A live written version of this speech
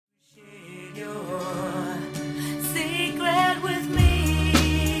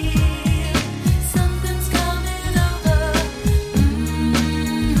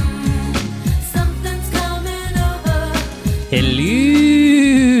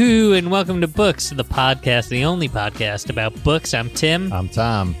welcome to Books, the podcast, the only podcast about books. I'm Tim. I'm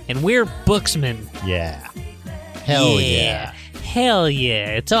Tom. And we're booksmen. Yeah. Hell yeah. Hell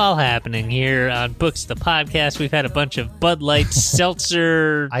yeah. It's all happening here on Books, the podcast. We've had a bunch of Bud Light,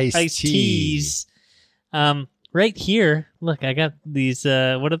 seltzer, iced teas. Right here, look, I got these,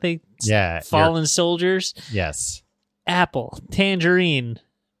 what are they? Yeah. Fallen Soldiers. Yes. Apple, tangerine.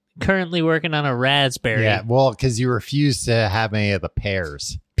 Currently working on a raspberry. Yeah, well, because you refuse to have any of the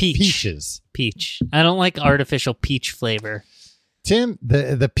pears. Peaches. Peach. I don't like artificial peach flavor. Tim,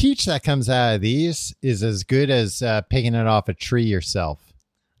 the peach that comes out of these is as good as picking it off a tree yourself.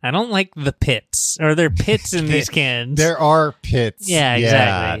 I don't like the pits. Are there pits in these cans? There are pits. Yeah,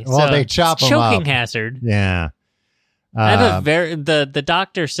 exactly. Well, so they chop them up. Choking hazard. Yeah. I have the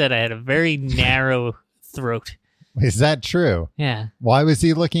doctor said I had a very narrow throat. Is that true? Yeah. Why was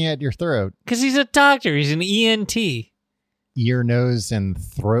he looking at your throat? Because he's a doctor. He's an ENT. Ear, nose, and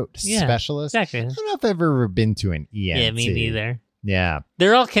throat specialist? Exactly. I don't know if I've ever been to an ENT. Yeah, me neither. Yeah.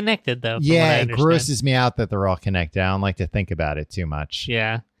 They're all connected, though. Yeah, it grosses me out that they're all connected. I don't like to think about it too much.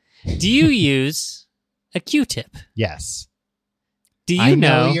 Yeah. Do you use a Q-tip? Yes. Do you I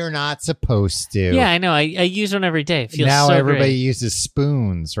know you're not supposed to. Yeah, I know. I use one every day. It feels now so everybody great. uses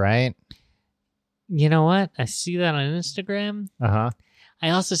spoons, right? You know what? I see that on Instagram. Uh-huh. I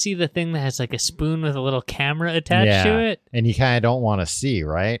also see the thing that has like a spoon with a little camera attached to it. And you kind of don't want to see,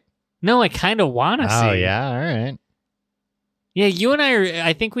 right? No, I kind of want to see. Oh, yeah? All right. Yeah, you and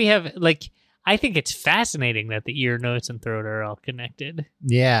I think we have, like, I think it's fascinating that the ear, nose, and throat are all connected.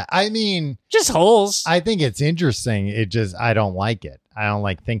 Yeah, I mean... Just holes. I think it's interesting. I don't like it. I don't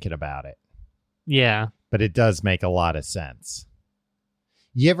like thinking about it. Yeah. But it does make a lot of sense.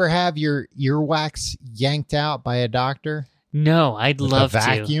 You ever have your earwax yanked out by a doctor? No, I'd love a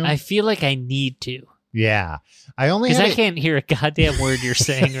vacuum? to. I feel like I need to. Yeah. Because I can't hear a goddamn word you're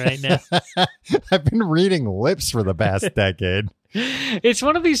saying right now. I've been reading lips for the past decade. It's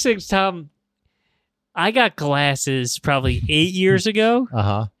one of these things, Tom. I got glasses probably 8 years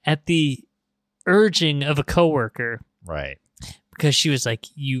ago at the urging of a coworker. Right. Because she was like,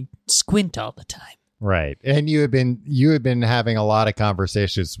 you squint all the time. Right. And you had been having a lot of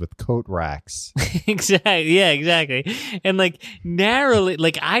conversations with coat racks. Exactly. Yeah, exactly. And like narrowly,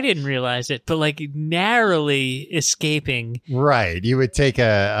 like I didn't realize it, but like narrowly escaping. Right. You would take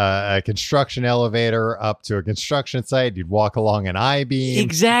a construction elevator up to a construction site. You'd walk along an I-beam.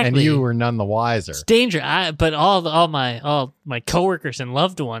 Exactly. And you were none the wiser. It's dangerous. But all my coworkers and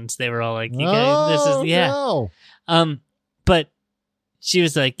loved ones, they were all like, "You guys, this is yeah." No. But she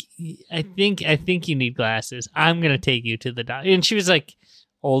was like, I think you need glasses. I'm going to take you to the doctor. And she was like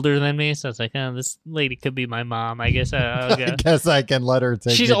older than me. So I was like, oh, this lady could be my mom. I guess I'll go. I guess I can let her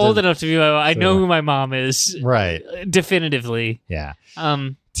take She's you old enough to be my mom. I know who my mom is. Right. Definitively. Yeah.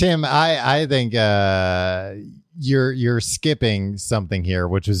 Tim, I think you're skipping something here,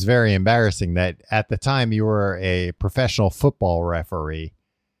 which was very embarrassing, that at the time you were a professional football referee.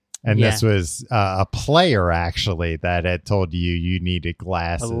 And this was a player, actually, that had told you needed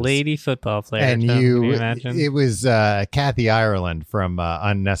glasses. A lady football player. And can you imagine? It was Kathy Ireland from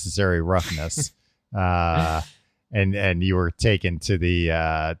Unnecessary Roughness. And you were taken to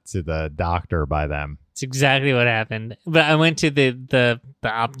the doctor by them. It's exactly what happened. But I went to the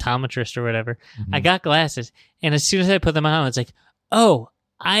optometrist or whatever. Mm-hmm. I got glasses. And as soon as I put them on, it's like, oh,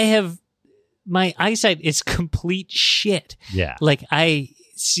 my eyesight is complete shit. Yeah. Like I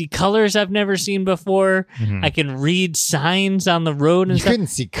see colors I've never seen before. Mm-hmm. I can read signs on the road and you stuff. Couldn't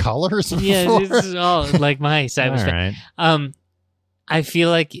see colors before? Yeah, this is all like my eyesight was right. I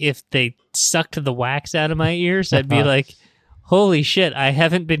feel like if they sucked the wax out of my ears, I'd be like, holy shit, I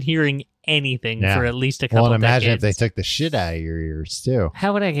haven't been hearing anything for at least a couple decades. Well, imagine if they took the shit out of your ears too.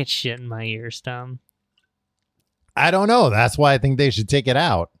 How would I get shit in my ears, Tom? I don't know. That's why I think they should take it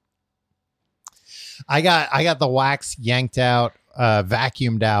out. I got the wax yanked out,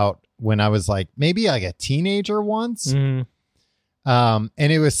 vacuumed out when I was maybe a teenager once. Mm. And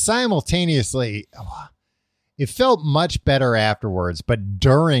it was simultaneously, it felt much better afterwards, but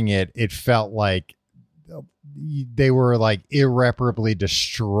during it felt like they were irreparably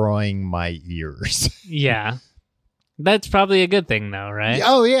destroying my ears. Yeah. That's probably a good thing though, right?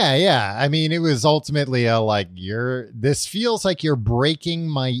 Oh yeah, yeah. I mean, it was ultimately this feels like you're breaking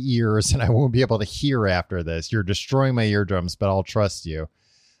my ears and I won't be able to hear after this. You're destroying my eardrums, but I'll trust you.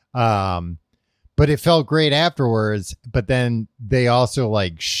 But it felt great afterwards, but then they also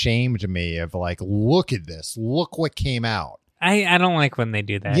shamed me of look at this. Look what came out. I don't like when they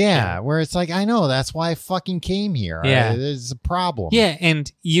do that. Yeah, where it's I know, that's why I fucking came here. Yeah. There's a problem. Yeah,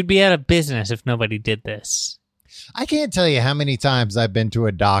 and you'd be out of business if nobody did this. I can't tell you how many times I've been to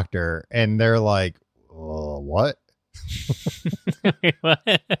a doctor and they're like, what? Wait, what?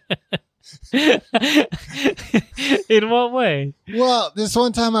 In what way? Well, this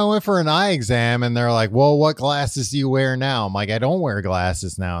one time I went for an eye exam and they're like, well, what glasses do you wear now? I'm like, I don't wear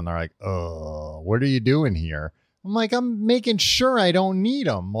glasses now. And they're like, oh, what are you doing here? I'm like, I'm making sure I don't need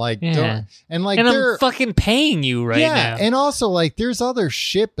them. Like, Yeah. and like, And they're I'm fucking paying you right now. and also like, there's other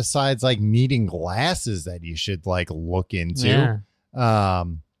shit besides like needing glasses that you should like look into. Yeah.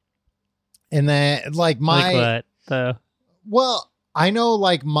 And then like Like what, though? well, I know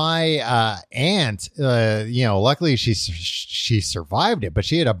like my aunt, luckily she survived it, but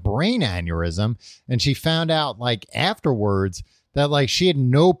she had a brain aneurysm and she found out like afterwards that like she had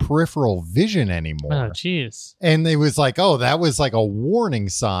no peripheral vision anymore. Oh, jeez. And it was like, oh, that was like a warning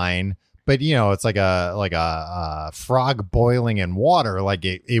sign. But it's like a frog boiling in water. Like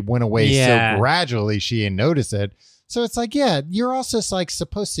it went away so gradually she didn't notice it. So it's like, yeah, you're also like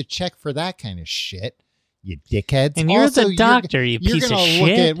supposed to check for that kind of shit. You dickheads. And you're also, the doctor, you piece of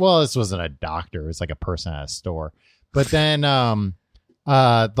shit. Well, this wasn't a doctor. It was like a person at a store. But then the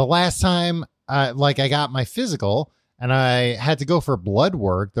last time I got my physical and I had to go for blood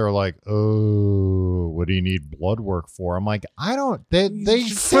work, they're like, oh, what do you need blood work for? I'm like, I don't. They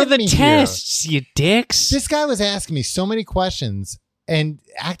For sent the me tests, here. you dicks. This guy was asking me so many questions and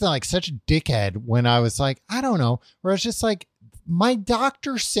acting like such a dickhead when I was like, I don't know. Where I was just like, my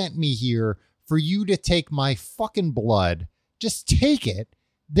doctor sent me here for you to take my fucking blood. Just take it.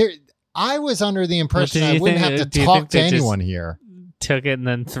 I was under the impression I wouldn't have to talk to anyone here. Took it and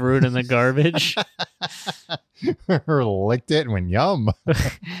then threw it in the garbage. Or licked it and went yum.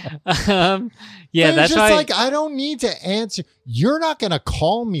 Yeah, that's just why. Like, I don't need to answer. You're not going to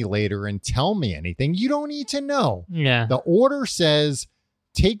call me later and tell me anything. You don't need to know. Yeah. The order says,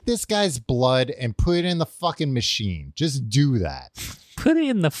 take this guy's blood and put it in the fucking machine. Just do that. Put it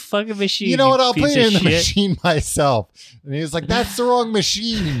in the fucking machine. You know what? I'll put it in the shit. machine myself. And he was like, that's the wrong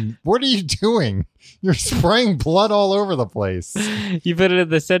machine. What are you doing? You're spraying blood all over the place. You put it in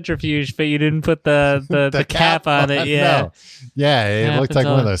the centrifuge, but you didn't put the cap on it. Yeah. No. Yeah, it looked like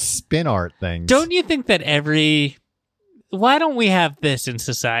one of all. those spin art things. Don't you think that why don't we have this in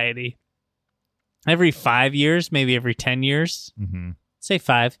society? Every 5 years, maybe every 10 years, say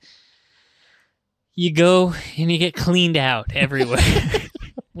 5, you go and you get cleaned out everywhere.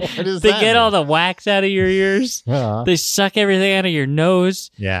 What does They that get mean? all the wax out of your ears. Uh-huh. They suck everything out of your nose.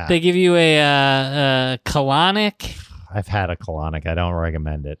 Yeah. They give you a colonic. I've had a colonic. I don't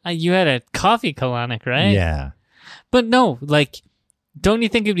recommend it. You had a coffee colonic, right? Yeah. But no, like, don't you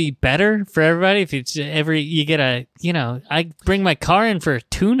think it'd be better for everybody if it's you get I bring my car in for a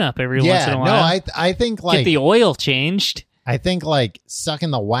tune-up every once in a while. No, I think like get the oil changed. I think like sucking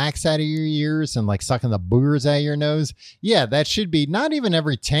the wax out of your ears and like sucking the boogers out of your nose. Yeah, that should be not even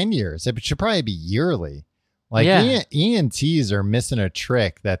every 10 years. It should probably be yearly. Like ENTs are missing a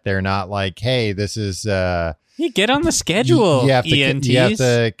trick that they're not like, hey, this is You get on the schedule, you have ENTs. You have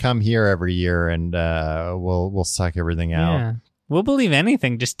to come here every year and we'll suck everything out. Yeah. We'll believe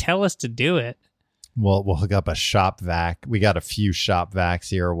anything. Just tell us to do it. We'll hook up a shop vac. We got a few shop vacs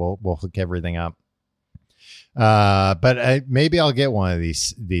here. We'll hook everything up. But maybe I'll get one of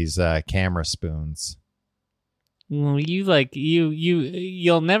these camera spoons. Well,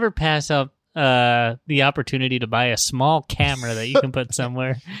 you'll never pass up the opportunity to buy a small camera that you can put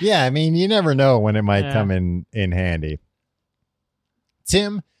somewhere. Yeah, I mean, you never know when it might come in handy.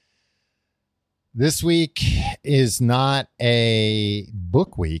 Tim, this week is not a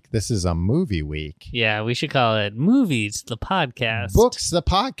book week. This is a movie week. Yeah, we should call it Movies, the podcast. Books, the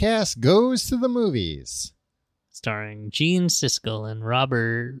podcast goes to the movies. Starring Gene Siskel and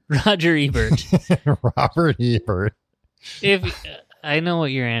Roger Ebert. Robert Ebert. If I know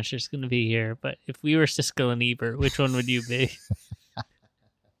what your answer is going to be here, but if we were Siskel and Ebert, which one would you be?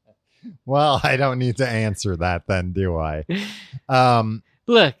 Well, I don't need to answer that then, do I?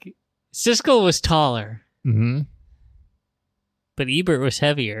 Look, Siskel was taller, Mm-hmm. but Ebert was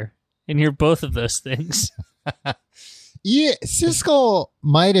heavier, and you're both of those things. Yeah, Siskel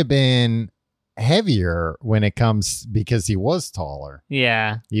might have been heavier when it comes because he was taller.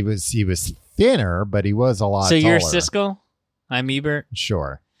 Yeah. He was thinner, but he was a lot So taller. you're Siskel? I'm Ebert?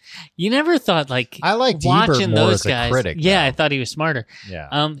 Sure. You never thought, like, I liked watching Ebert more those as a guys. critic, yeah, though. I thought he was smarter.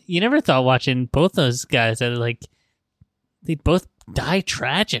 Yeah. You never thought watching both those guys that, like, they'd both die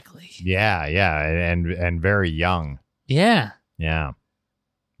tragically. Yeah, and very young. Yeah. Yeah.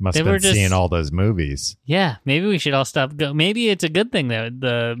 Must They have been were just- seeing all those movies. Yeah, maybe we should all stop. Maybe it's a good thing that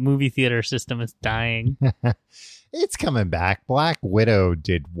the movie theater system is dying. It's coming back. Black Widow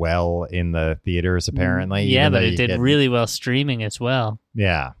did well in the theaters, apparently. Yeah, even but though it you did get- really well streaming as well.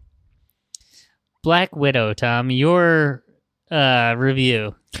 Yeah. Black Widow, Tom, your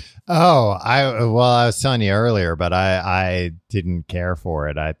review. Oh, I was telling you earlier, but I didn't care for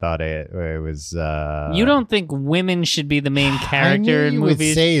it. I thought it was. You don't think women should be the main character I knew in you movies?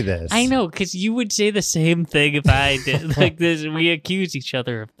 would say this. I know, because you would say the same thing if I did. Like this, we accuse each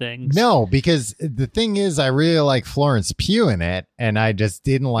other of things. No, because the thing is, I really like Florence Pugh in it, and I just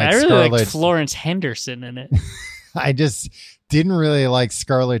didn't like I really Scarlett. liked Florence Henderson in it. I just didn't really like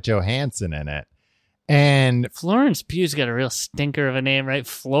Scarlett Johansson in it, and Florence Pugh's got a real stinker of a name, right?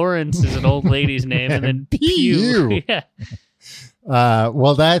 Florence is an old lady's name, and then Pugh. Pugh. Yeah.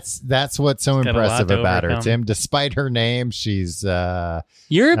 well, that's what's so She's got a lot impressive to about her, overcome. Tim. Despite her name, she's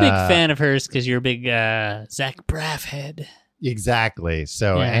You're a big fan of hers because you're a big Zach Braff head. exactly.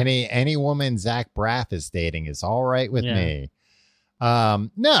 So Yeah. any woman Zach Braff is dating is all right with Yeah. me.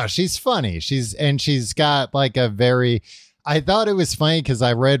 No, she's funny. She's got like a very. I thought it was funny because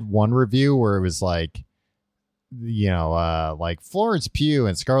I read one review where it was like, like Florence Pugh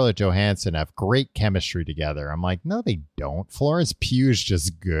and Scarlett Johansson have great chemistry together. I'm like, no, they don't. Florence Pugh's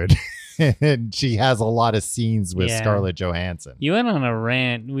just good. And she has a lot of scenes with Yeah. Scarlett Johansson. You went on a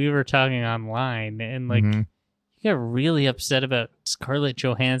rant. We were talking online, and like Mhm. you got really upset about Scarlett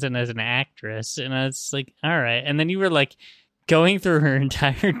Johansson as an actress, and I was like, all right. And then you were like going through her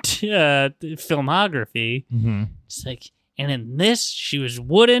entire filmography. It's like, and in this, she was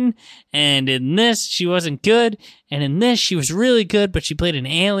wooden, and in this, she wasn't good, and in this, she was really good, but she played an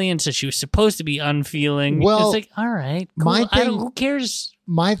alien, so she was supposed to be unfeeling. Well, it's like, all right, cool. my thing- who cares?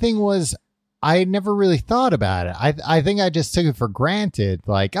 My thing was, I never really thought about it. I think I just took it for granted.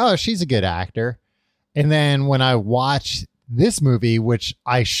 Like, oh, she's a good actor. And then when I watched this movie, which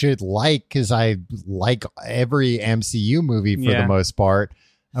I should like because I like every MCU movie for Yeah. the most part,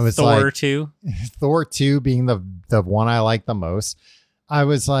 I was Thor like, 2. Thor 2 being the one I like the most. I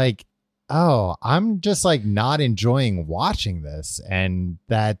was like, oh, I'm just like not enjoying watching this. And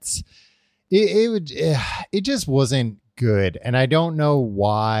that's it just wasn't good. And I don't know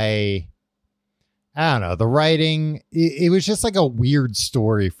why. I don't know. The writing, it was just like a weird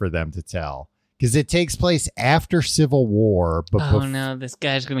story for them to tell because it takes place after Civil War. But Oh no, this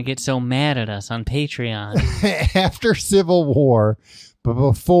guy's going to get so mad at us on Patreon. after Civil War, but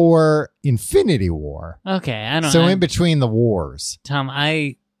before Infinity War. Okay, I don't So know. in between the wars. Tom,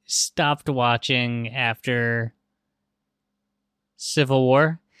 I stopped watching after Civil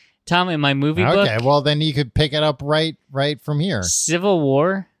War. Tom, in my movie Okay, book, well then you could pick it up right from here. Civil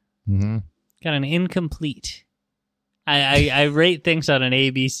War Mm-hmm. got an incomplete. I rate things on an A,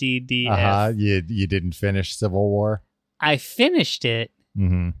 B, C, D, F. You didn't finish Civil War. I finished it,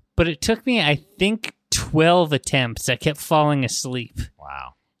 Mm-hmm. but it took me, I think, 12 attempts. I kept falling asleep.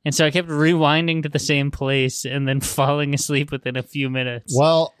 Wow. And so I kept rewinding to the same place and then falling asleep within a few minutes.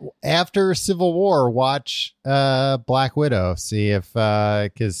 Well, after Civil War, watch Black Widow. See if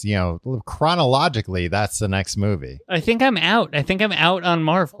because chronologically that's the next movie. I think I'm out. I think I'm out on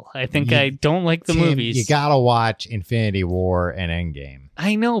Marvel. I think I don't like the Tim, movies. You gotta watch Infinity War and Endgame.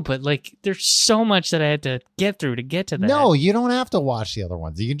 I know, but like, there's so much that I had to get through to get to that. No, you don't have to watch the other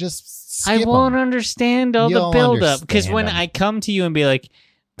ones. You can just I skip won't 'em. understand all You'll the build up because understand when 'em. I come to you and be like,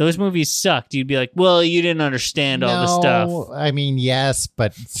 those movies sucked, you'd be like, well, you didn't understand all the stuff. I mean, yes,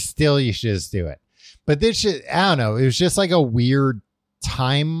 but still, you should just do it. But this shit, I don't know. It was just like a weird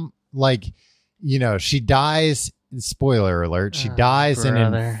time. Like, she dies. Spoiler alert: she Oh, dies in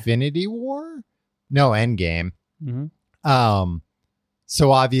brother. Infinity War. No, Endgame. Mm-hmm.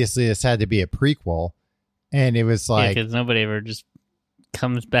 So obviously this had to be a prequel, and it was like, because nobody ever just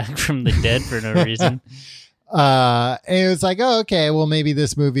comes back from the dead for no reason. and it was like, oh, okay, well, maybe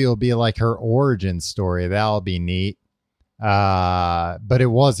this movie will be like her origin story. That'll be neat. But it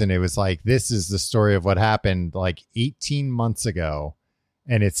wasn't. It was like, this is the story of what happened like 18 months ago,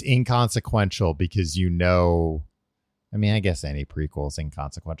 and it's inconsequential because I mean, I guess any prequel is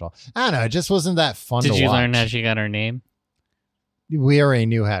inconsequential. I don't know. It just wasn't that fun to Did watch. you learn how she got her name? We already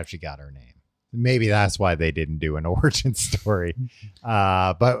knew how she got her name. Maybe that's why they didn't do an origin story.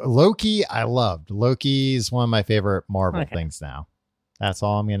 But Loki, I loved. Loki is one of my favorite Marvel Okay. things now. That's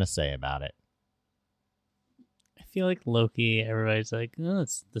all I'm going to say about it. I feel like Loki, everybody's like, oh,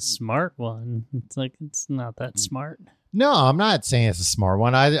 it's the smart one. It's like, it's not that smart. No, I'm not saying it's a smart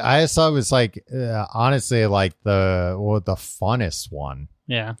one. I just thought it was like, honestly, like the funnest one.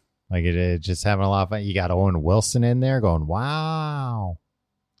 Yeah. Like it just having a lot of fun. You got Owen Wilson in there going, wow.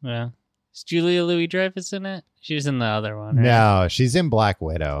 Yeah. Is Julia Louis-Dreyfus in it? She was in the other one, right? No, she's in Black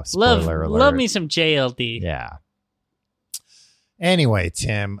Widow. Spoiler alert. Love me some JLD. Yeah. Anyway,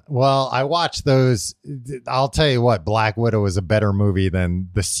 Tim, well, I watched those. I'll tell you what, Black Widow is a better movie than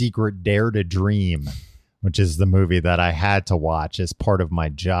The Secret Dare to Dream, which is the movie that I had to watch as part of my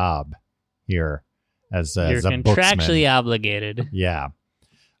job here as You're a contractually booksman. obligated. Yeah.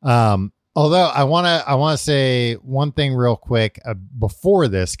 Although I want to say one thing real quick before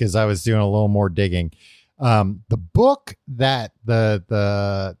this, because I was doing a little more digging. The book that the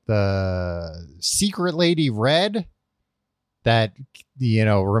secret lady read, that,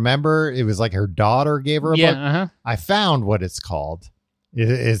 remember, it was like her daughter gave her a book. Uh-huh. I found what it's called.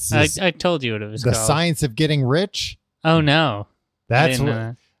 It's I told you what it was The called. Science of Getting Rich. Oh, no. That's I what. didn't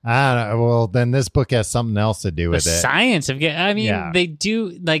know. I don't know. Well, then this book has something else to do The with it. science of Yeah. they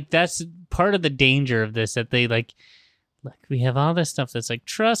do, like, that's part of the danger of this, that they, like, we have all this stuff that's like,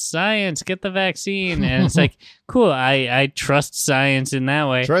 trust science, get the vaccine. And it's like, cool, I trust science in that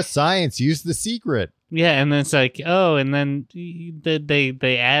way. Trust science. Use the secret. Yeah, and then it's like, oh, and then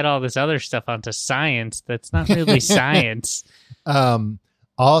they add all this other stuff onto science that's not really science.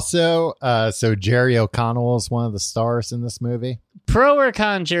 Also, so Jerry O'Connell is one of the stars in this movie. Pro or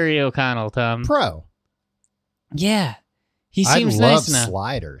con Jerry O'Connell, Tom? Pro. Yeah. He seems I love nice enough.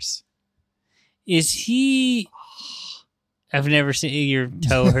 sliders. Is he... I've never seen your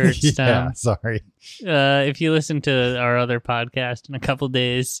toe hurts, Yeah, Tom. sorry. If you listen to our other podcast in a couple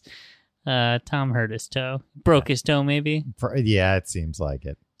days, Tom hurt his toe. Broke his toe, maybe? Yeah, it seems like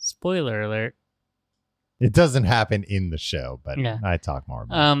it. Spoiler alert. It doesn't happen in the show, but Yeah. I talk more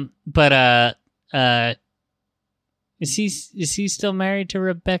about it. But is he still married to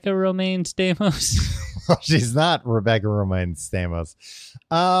Rebecca Romaine Stamos? She's not Rebecca Romaine Stamos.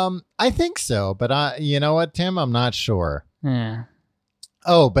 I think so, but you know what, Tim? I'm not sure. Yeah.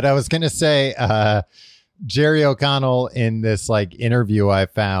 Oh, but I was going to say, Jerry O'Connell in this like interview I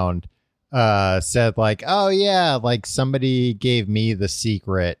found, said like, oh yeah, like somebody gave me The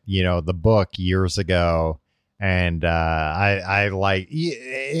Secret, the book years ago. And, I like,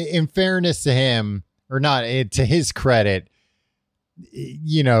 in fairness to him, or not, to his credit,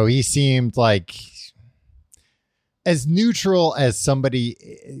 he seemed like as neutral as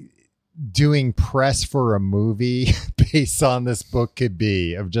somebody doing press for a movie based on this book could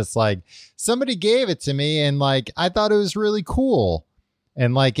be, of just like, somebody gave it to me and like I thought it was really cool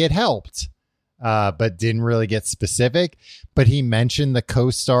and like it helped, but didn't really get specific. But he mentioned the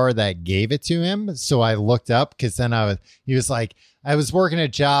co-star that gave it to him, so I looked up, because then he was like, I was working a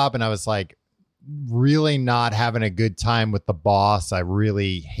job and I was like really not having a good time with the boss. I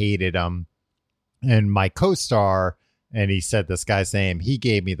really hated him. And my co-star, and he said this guy's name, he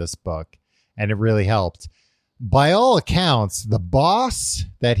gave me this book and it really helped. By all accounts, the boss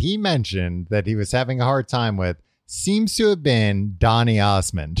that he mentioned that he was having a hard time with seems to have been Donny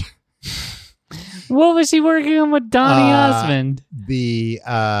Osmond. What was he working on with Donny Osmond? The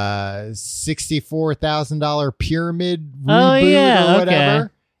 $64,000 pyramid reboot yeah, or whatever.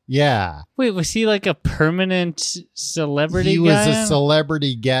 okay. Yeah. Wait, was he like a permanent celebrity He guy? was a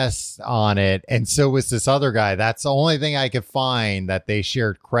celebrity guest on it, and so was this other guy. That's the only thing I could find that they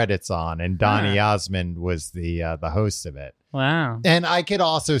shared credits on, and Donny Osmond was the host of it. Wow. And I could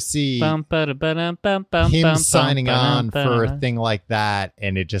also see Him him signing on for a thing like that,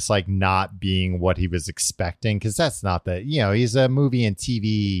 and it just like not being what he was expecting, because that's not he's a movie and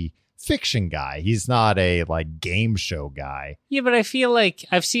TV fiction guy. He's not a like game show guy. Yeah, but I feel like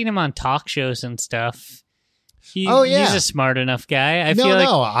I've seen him on talk shows and stuff. He's a smart enough guy. I feel like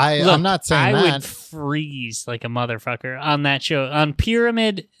I'm not saying I that. would freeze like a motherfucker on that show. On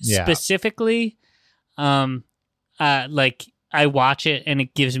Pyramid specifically, like I watch it and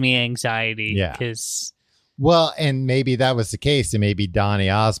it gives me anxiety. Yeah. Because Well, and maybe that was the case, and maybe Donny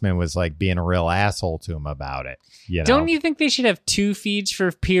Osmond was like being a real asshole to him about it. Don't you think they should have two feeds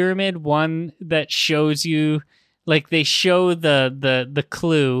for Pyramid? One that shows you, like, they show the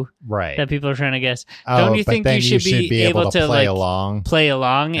clue right that people are trying to guess. Don't you think you should be able to play like along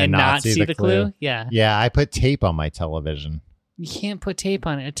and not see the clue? Yeah. Yeah, I put tape on my television. You can't put tape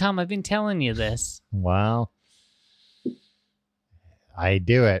on it. Tom, I've been telling you this. Well, I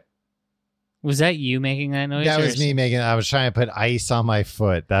do it. Was that you making that noise? That was me making. I was trying to put ice on my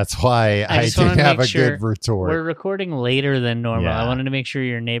foot. That's why I just wanted didn't to have make a sure good retort. We're recording later than normal. Yeah. I wanted to make sure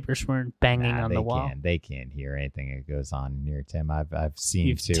your neighbors weren't banging on the wall. They can't hear anything that goes on near Tim. I've seen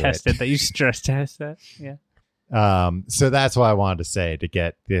You've to tested it. that. You stress test that. Yeah. So that's what I wanted to say to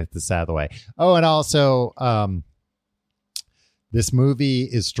get this out of the way. Oh, and also, this movie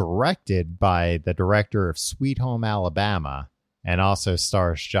is directed by the director of Sweet Home Alabama, and also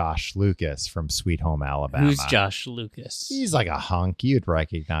stars Josh Lucas from Sweet Home Alabama. Who's Josh Lucas? He's like a hunk. You'd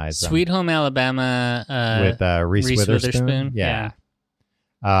recognize him. Sweet Home Alabama with Reese Witherspoon. Yeah.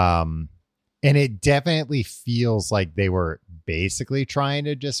 And it definitely feels like they were basically trying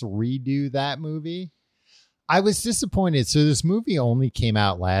to just redo that movie. I was disappointed. So this movie only came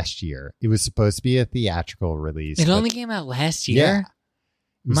out last year. It was supposed to be a theatrical release. It only came out last year? Yeah.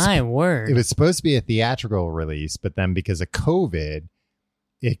 My word. It was supposed to be a theatrical release, but then because of COVID,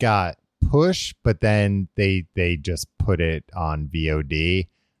 it got pushed, but then they just put it on VOD.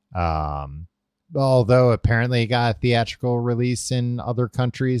 Although apparently it got a theatrical release in other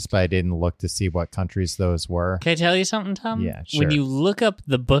countries, but I didn't look to see what countries those were. Can I tell you something, Tom? Yeah, sure. When you look up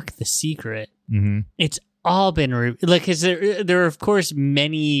the book The Secret, It's all been because there are of course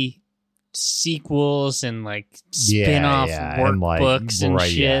many sequels and like spin-off workbooks and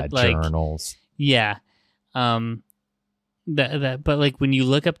shit, like journals. Yeah. That but like when you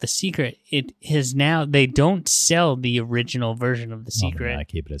look up The Secret, it has now, they don't sell the original version of The Secret. I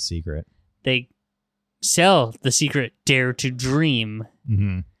keep it a secret. They sell The Secret Dare to Dream.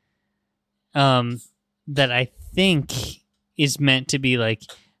 That I think is meant to be like,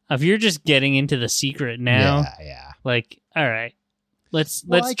 if you're just getting into The Secret now, like, all right, let's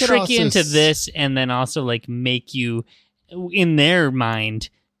trick you into this, and then also like make you, in their mind,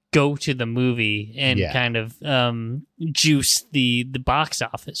 go to the movie and kind of juice the box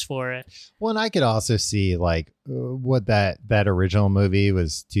office for it. Well, and I could also see like what that original movie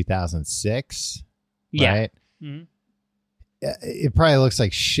was 2006. Yeah. Right? It probably looks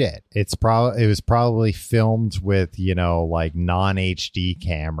like shit. It was probably filmed with, like non HD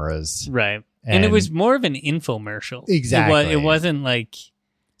cameras. Right. And it was more of an infomercial. Exactly. It wasn't like.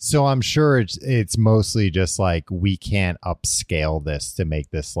 So I'm sure it's mostly just like, we can't upscale this to make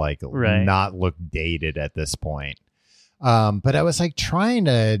this like not look dated at this point. But I was like trying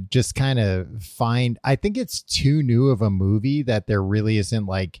to just kind of find, I think it's too new of a movie that there really isn't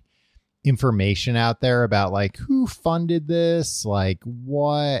like information out there about like who funded this, like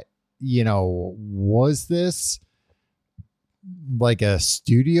what, was this like a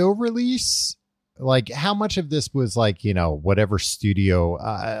studio release? Like how much of this was like, whatever studio,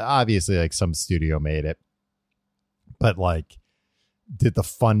 obviously like some studio made it, but like, did the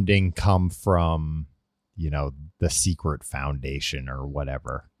funding come from, the Secret Foundation or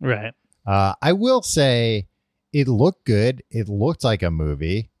whatever? Right. I will say it looked good. It looked like a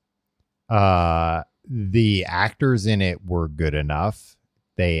movie. The actors in it were good enough.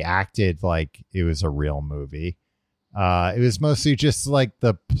 They acted like it was a real movie. It was mostly just like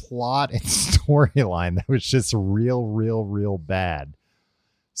the plot and storyline that was just real bad.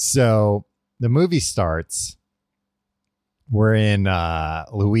 So the movie starts. We're in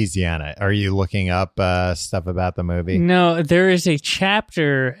Louisiana. Are you looking up stuff about the movie? No, there is a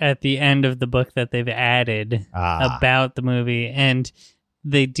chapter at the end of the book that they've added about the movie, and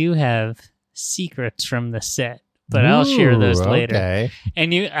they do have secrets from the set, but I'll share those later. Okay.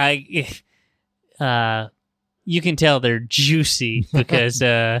 And you can tell they're juicy because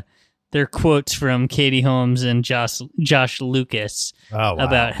they're quotes from Katie Holmes and Josh Lucas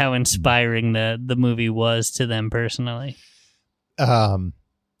about how inspiring the movie was to them personally.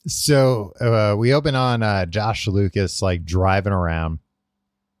 So we open on Josh Lucas like driving around.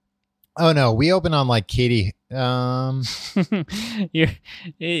 Oh no, we open on like Katie. You're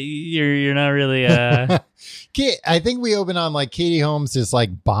not really. I think we open on like Katie Holmes is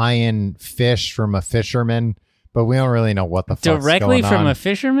like buying fish from a fisherman, but we don't really know what the fuck's directly going from on. a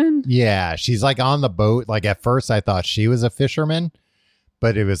fisherman. Yeah, she's like on the boat. Like at first, I thought she was a fisherman,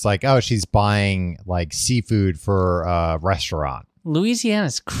 but it was like, oh, she's buying like seafood for a restaurant.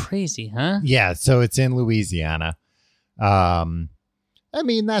 Louisiana's crazy, huh? Yeah, so it's in Louisiana. I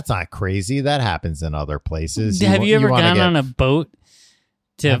mean, that's not crazy. That happens in other places. Have you ever gone on a boat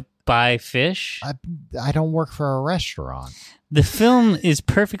to buy fish? I don't work for a restaurant. The film is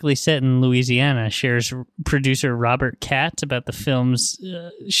perfectly set in Louisiana, shares producer Robert Katz about the film's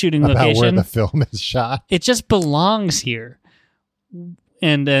shooting location. About where the film is shot? It just belongs here.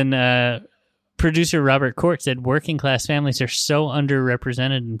 And then producer Robert Court said working class families are so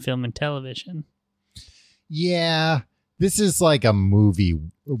underrepresented in film and television. Yeah. This is like a movie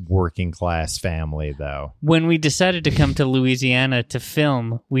working class family, though. When we decided to come to Louisiana to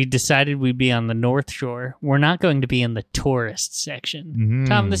film, we decided we'd be on the North Shore. We're not going to be in the tourist section. Mm-hmm.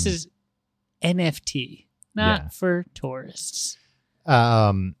 Tom, this is NFT, not for tourists.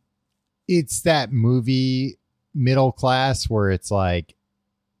 It's that movie Middle Class where it's like,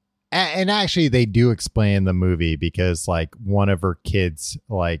 and actually they do explain the movie because like one of her kids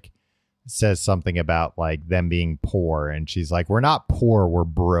like says something about like them being poor, and she's like, we're not poor, we're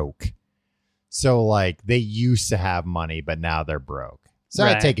broke. So like they used to have money, but now they're broke. So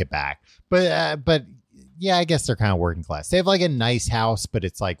I take it back. But yeah, I guess they're kind of working class. They have like a nice house, but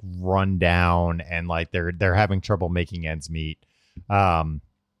it's like run down, and like they're having trouble making ends meet.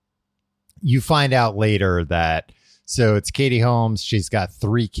 You find out later that so it's Katie Holmes. She's got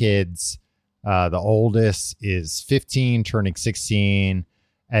 3 kids. The oldest is 15, turning 16,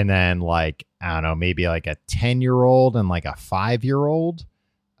 and then like I don't know, maybe like a 10-year-old and like a 5-year-old.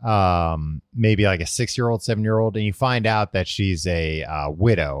 Maybe like a 6-year-old, 7-year-old, and you find out that she's a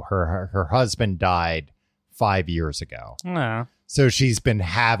widow. Her husband died 5 years ago. Oh. So she's been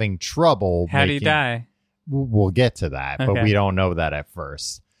having trouble. How did he die? We'll get to that, but we don't know that at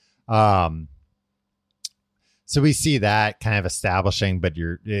first. So we see that kind of establishing, but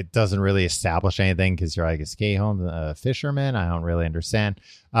it doesn't really establish anything because you're like, is Katie Holmes a fisherman? I don't really understand.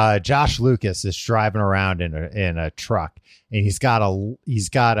 Josh Lucas is driving around in a truck, and he's got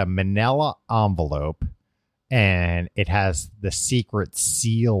a manila envelope, and it has the secret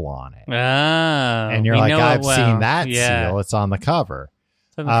seal on it. Oh, and you're like, I've seen that seal. It's on the cover.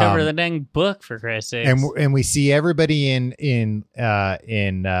 It's on the cover of the dang book, for Christ's sake. And we see everybody in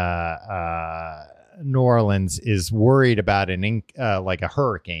New Orleans is worried about like a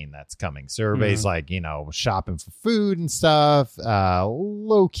hurricane that's coming. So everybody's like, shopping for food and stuff,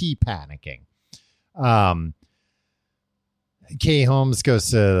 low key panicking. Katie Holmes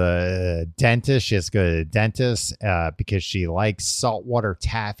goes to the dentist. She has to go to the dentist because she likes saltwater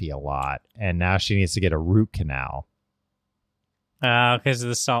taffy a lot, and now she needs to get a root canal. Because of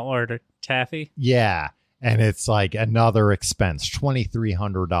the saltwater taffy? Yeah. And it's like another expense,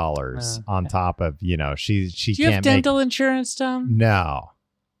 $2,300 on top of, she Do you can't have dental insurance, Tom? No.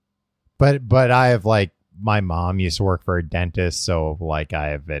 But I have like, my mom used to work for a dentist, so like I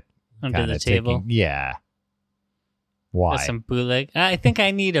have it under the table. Yeah. Why? That's some bootleg. I think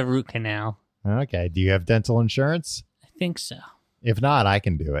I need a root canal. Okay. Do you have dental insurance? I think so. If not, I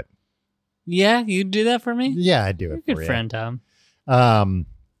can do it. Yeah, you do that for me? Yeah, I do You're it a for good friend, Tom.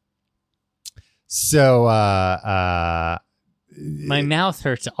 So my mouth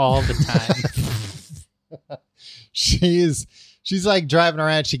hurts all the time. she's like driving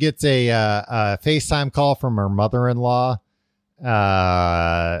around. She gets a FaceTime call from her mother-in-law,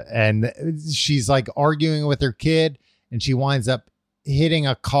 and she's like arguing with her kid, and she winds up hitting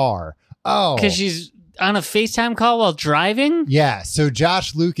a car. Oh, because she's on a FaceTime call while driving. Yeah. So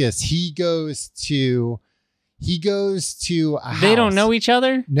Josh Lucas, he goes to a house. They don't know each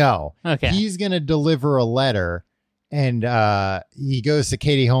other? No. Okay. He's going to deliver a letter, and he goes to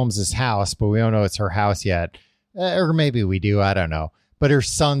Katie Holmes's house, but we don't know it's her house yet. Or maybe we do. I don't know. But her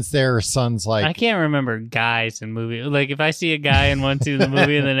son's there. Her son's like... I can't remember guys in movies. Like, if I see a guy in one scene in the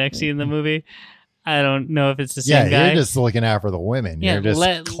movie and the next scene in the movie, I don't know if it's the same guy. Yeah, you're just looking out for the women. Yeah, you're just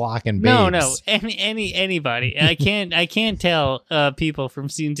clocking babes. No. Anybody. I can't tell people from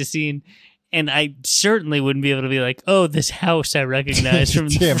scene to scene. And I certainly wouldn't be able to be like, oh, this house I recognize from...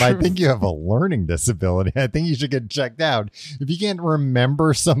 Tim, I think you have a learning disability. I think you should get checked out. If you can't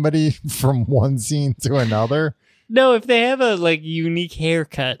remember somebody from one scene to another... No, if they have a unique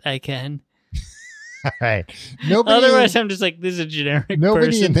haircut, I can. All right. Otherwise, I'm just like, this is a generic nobody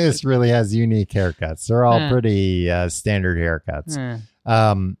person. in this really has unique haircuts. They're all pretty standard haircuts.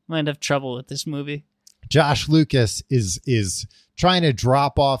 Might have trouble with this movie. Josh Lucas is trying to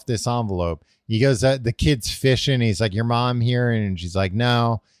drop off this envelope. He goes, the kid's fishing. He's like, your mom here? And she's like,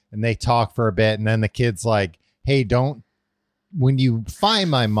 no. And they talk for a bit. And then the kid's like, hey, when you find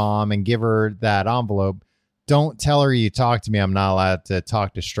my mom and give her that envelope, don't tell her you talked to me. I'm not allowed to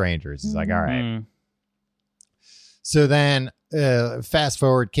talk to strangers. He's like, all right. So then fast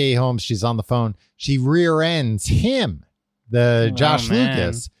forward, Katie Holmes, she's on the phone. She rear ends him, Josh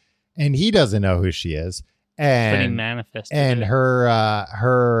Lucas, and he doesn't know who she is. And but he manifested and it.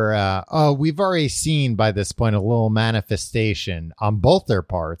 we've already seen by this point a little manifestation on both their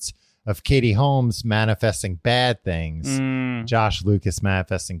parts of Katie Holmes manifesting bad things, Josh Lucas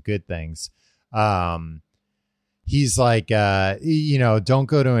manifesting good things. He's like, don't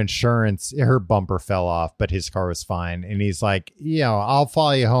go to insurance. Her bumper fell off, but his car was fine. And he's like, I'll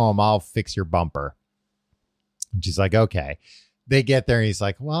follow you home. I'll fix your bumper. And she's like, okay. They get there and he's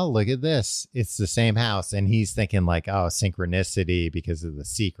like, well, look at this. It's the same house. And he's thinking like, oh, synchronicity because of the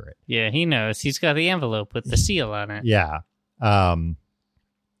secret. Yeah, he knows. He's got the envelope with the seal on it. Yeah. And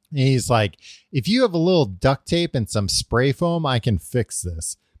he's like, if you have a little duct tape and some spray foam, I can fix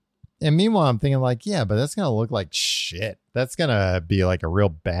this. And meanwhile, I'm thinking like, yeah, but that's going to look like shit. That's going to be like a real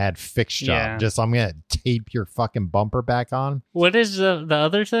bad fix job. Yeah. I'm going to tape your fucking bumper back on. What is the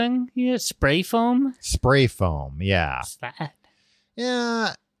other thing? Yeah, spray foam? Spray foam, yeah. What's that?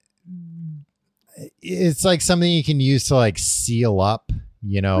 Yeah. It's like something you can use to like seal up,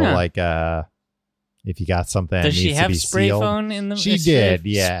 like if you got something that Does she needs to have be spray sealed. foam in the She did,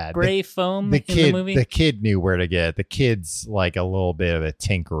 yeah. Spray foam in the movie? The kid knew where to get it. The kid's like a little bit of a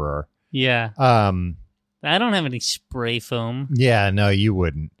tinkerer. Yeah. I don't have any spray foam. Yeah, no, you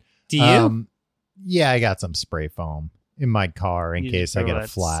wouldn't. Do you? Yeah, I got some spray foam in my car in case I get a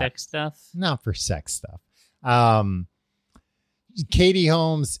flat. Sex stuff? Not for sex stuff. Katie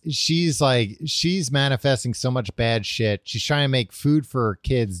Holmes, she's manifesting so much bad shit. She's trying to make food for her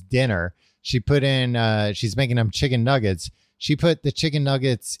kids' dinner. She's making them chicken nuggets. She put the chicken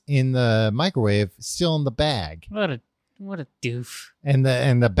nuggets in the microwave, still in the bag. What a doof. And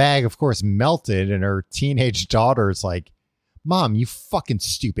the bag, of course, melted, and her teenage daughter's like, "Mom, you fucking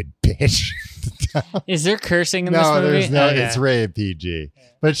stupid bitch." Is there cursing in this movie? There's no. Okay. It's rated PG.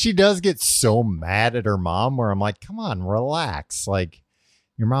 But she does get so mad at her mom, where I'm like, "Come on, relax. Like,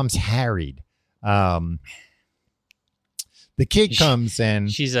 your mom's harried." The kid comes in.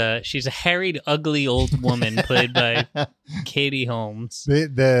 She's a harried, ugly old woman played by Katie Holmes.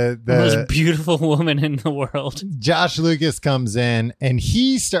 The most beautiful woman in the world. Josh Lucas comes in and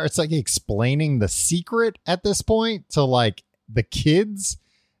he starts like explaining the secret at this point to like the kids.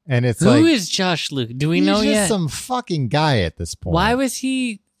 And it's who is Josh Lucas? Do we know yet? He's just some fucking guy at this point. Why was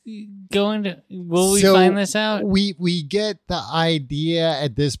he going to? Will we find this out? We get the idea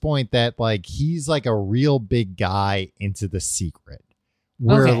at this point that like he's like a real big guy into the secret.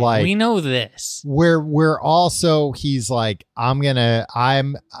 Like we know this. We're also he's like one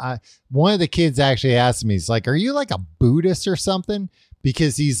of the kids actually asked me, he's like, "Are you like a Buddhist or something?"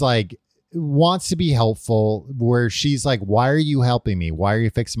 Because he's like wants to be helpful, where she's like, "Why are you helping me? Why are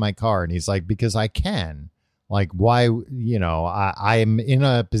you fixing my car?" And he's like, "Because I can. Like, why, I'm in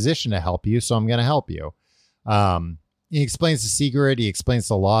a position to help you, so I'm going to help you." He explains the secret. He explains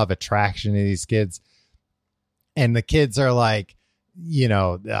the law of attraction to these kids. And the kids are like,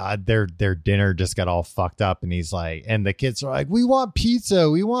 their dinner just got all fucked up. And he's like, and the kids are like, "We want pizza.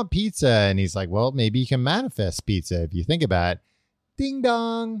 We want pizza." And he's like, "Well, maybe you can manifest pizza if you think about it." Ding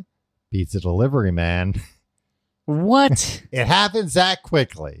dong. Pizza delivery man. What? It happens that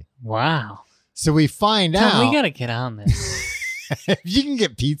quickly. Wow. So we find out. We got to get on this. If you can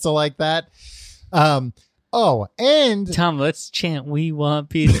get pizza like that. And Tom, let's chant, "We want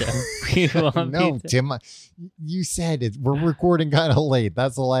pizza." We want no, pizza. Tim, you said it. We're recording kind of late.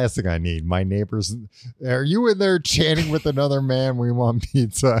 That's the last thing I need. My neighbors, are you in there chanting with another man, "We want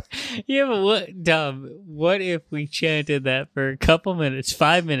pizza"? Yeah, but what if we chanted that for a couple minutes,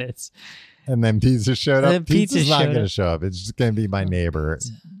 5 minutes? And then pizza showed up? Pizza's not going to up. show up. It's just going to be my neighbor.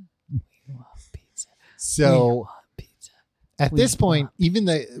 We want pizza. So at this point, even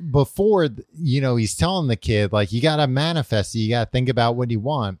before, he's telling the kid, like, you got to manifest it. You got to think about what you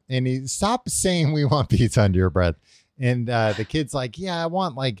want. And he stop saying "we want pizza" under your breath. And the kid's like, "Yeah, I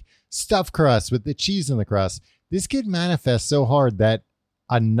want like stuffed crust with the cheese in the crust." This kid manifests so hard that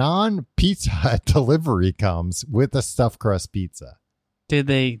a non-Pizza Hut delivery comes with a stuffed crust pizza. Did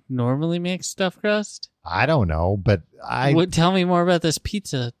they normally make stuffed crust? I don't know, but tell me more about this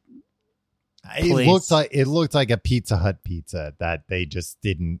pizza. It looked like a Pizza Hut pizza that they just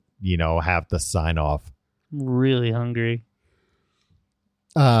didn't, have the sign off. Really hungry.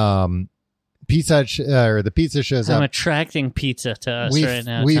 The pizza shows up. I'm attracting pizza to us right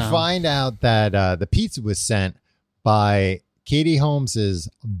now. We Tom. find out that the pizza was sent by Katie Holmes's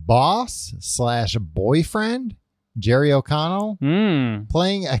boss / boyfriend, Jerry O'Connell,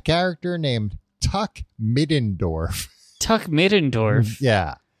 playing a character named Tuck Middendorf. Tuck Middendorf.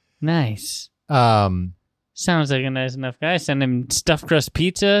 Yeah. Nice. Sounds like a nice enough guy. Send him stuffed crust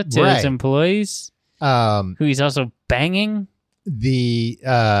pizza to his employees. Who he's also banging. The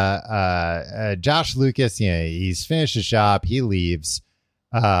Josh Lucas, he's finished his job. He leaves.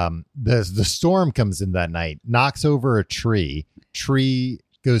 The storm comes in that night, knocks over a tree. Tree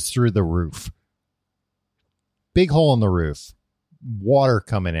goes through the roof. Big hole in the roof. Water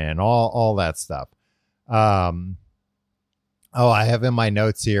coming in. All that stuff. I have in my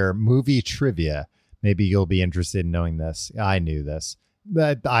notes here movie trivia. Maybe you'll be interested in knowing this. I knew this.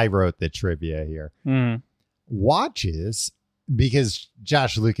 But I wrote the trivia here. Watches, because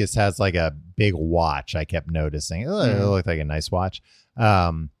Josh Lucas has like a big watch. I kept noticing. It looked like a nice watch.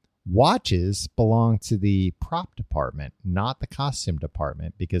 Watches belong to the prop department, not the costume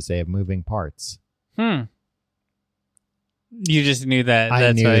department, because they have moving parts. You just knew that.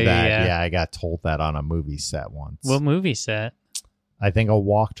 I knew that. Yeah, I got told that on a movie set once. What movie set? I think A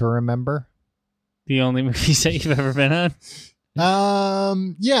Walk to Remember. the only movies that you've ever been on?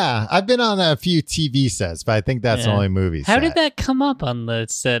 Yeah, I've been on a few TV sets, but I think that's the only movie How set. did that come up on the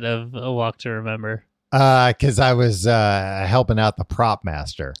set of A Walk to Remember? Because I was helping out the prop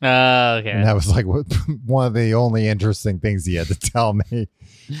master. Oh, okay. And that was like one of the only interesting things he had to tell me.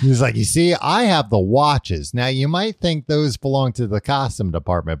 He was like, you see, I have the watches. Now, you might think those belong to the costume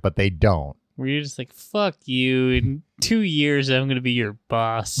department, but they don't. Were you just like, fuck you, in 2 years I'm going to be your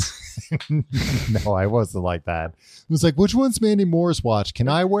boss? No, I wasn't like that. It was like, which one's Mandy Moore's watch? Can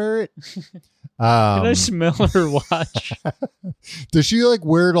I wear it? Can I smell her watch? Does she like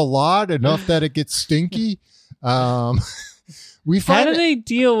wear it a lot enough that it gets stinky? We How find do they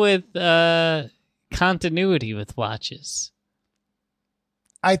deal with continuity with watches?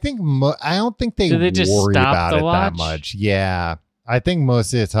 I think I don't think they, Do they just worry stop about the it watch? that much. Yeah, I think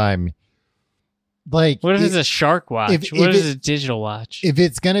most of the time, like, What if it's a shark watch? if What is it- a digital watch? if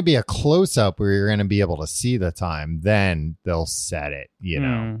it's going to be a close up where you're going to be able to see the time, then they'll set it. You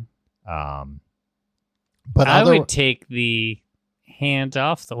know, but I would take the hands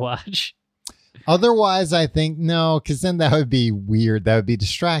off the watch. otherwise, I think no, because then that would be weird. That would be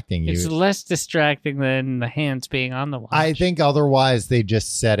distracting you. It's less distracting than the hands being on the watch. I think otherwise they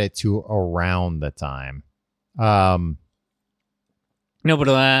just set it to around the time. No, but what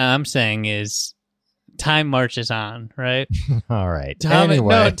I'm saying is time marches on, right? All right. Time is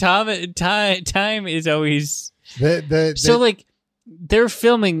always the like they're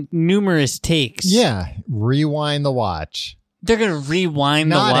filming numerous takes. yeah, rewind the watch. They're gonna rewind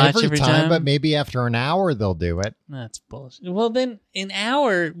Not the watch every time. but maybe after an hour they'll do it. That's bullshit. Well, then an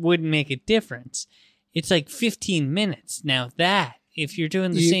hour wouldn't make a difference. It's like 15 minutes. Now that, if you're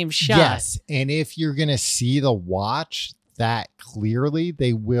doing the same shot. Yes, and if you're going to see the watch that clearly,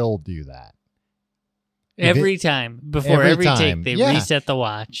 they will do that. Every time. Before every time, take, they yeah. reset the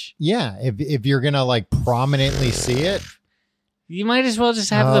watch. Yeah, if you're going to like prominently see it. You might as well just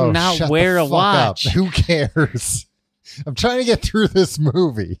have them not shut wear the a fuck watch. up. Who cares? I'm trying to get through this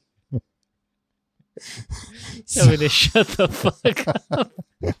movie. Tell me to shut the fuck up.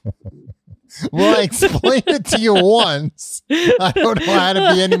 Well, I explained it to you once. I don't know how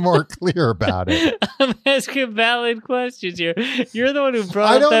to be any more clear about it. I'm asking valid questions here. You're the one who I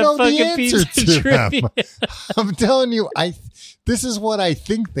brought up don't that know the fucking piece answer of to them. trivia. I'm telling you, this is what I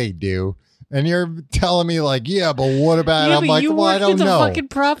think they do. And you're telling me like, yeah, but what about it? Yeah, I'm but like, you well, I worked don't in the know. fucking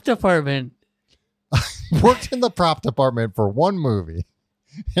prop department. Worked in the prop department for one movie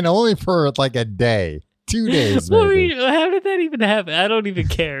and only for like a day, 2 days. What were Maybe. you, how did that even happen? I don't even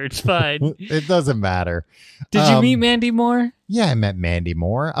care. It's fine. It doesn't matter. Did you meet Mandy Moore? Yeah, I met Mandy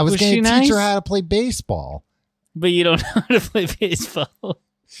Moore. I was Was going she to teach her nice? how to play baseball. But you don't know how to play baseball.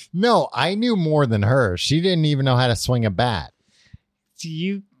 No, I knew more than her. She didn't even know how to swing a bat. Do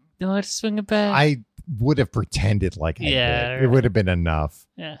you know how to swing a bat? I would have pretended like I Yeah, did. It would have been enough.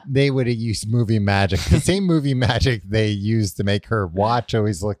 yeah. They would have used movie magic. The same movie magic they used to make her watch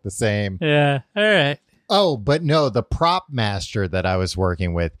always look the same. Yeah. All right. Oh, but no, the prop master that I was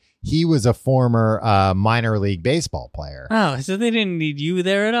working with, he was a former minor league baseball player. Oh, so they didn't need you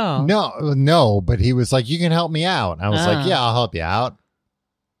there at all. No, but he was like, you can help me out. I was like, yeah, I'll help you out.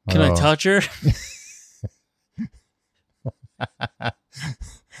 Can I touch her?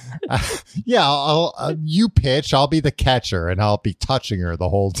 Yeah, I'll you pitch, I'll be the catcher, and I'll be touching her the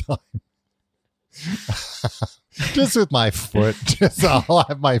whole time. Just with my foot. Just I'll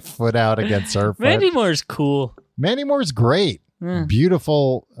have my foot out against her foot. Mandy Moore's cool. Mandy Moore's great. Yeah.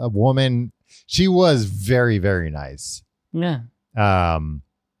 Beautiful woman. She was very, very nice. Yeah.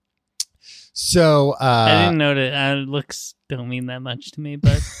 So I didn't know that looks don't mean that much to me,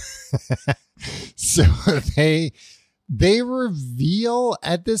 but so they reveal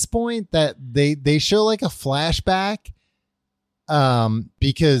at this point that they show like a flashback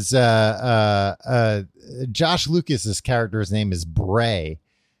because Josh Lucas's character's name is Bray,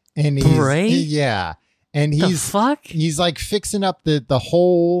 and Bray? Yeah, and the fuck? he's like fixing up the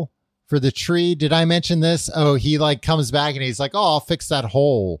hole for the tree. Did I mention this? Oh, he like comes back and he's like, oh, I'll fix that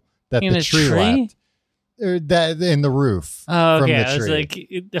hole that In the a tree tree? left. Or that in the roof. Oh, from okay. the I was tree.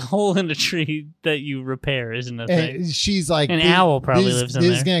 like, the hole in a tree that you repair isn't a thing. And she's like, An owl probably lives in This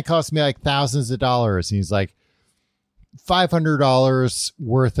is there. going to cost me like thousands of dollars. And he's like, $500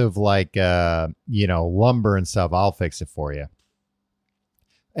 worth of like, lumber and stuff. I'll fix it for you.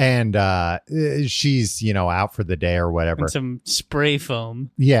 And she's, out for the day or whatever. And some spray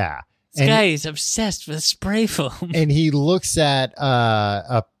foam. Yeah. This guy is obsessed with spray foam. And he looks at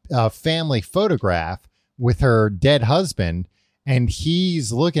a family photograph with her dead husband, and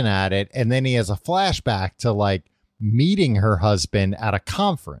he's looking at it, and then he has a flashback to like meeting her husband at a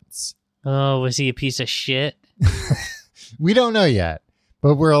conference. Oh, was he a piece of shit? We don't know yet,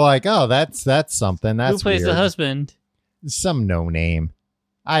 but we're like, oh, that's something. That's Who plays weird. the husband? Some no name.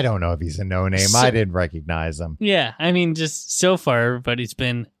 I don't know if he's a no name. I didn't recognize him. Yeah, I mean, just so far, everybody's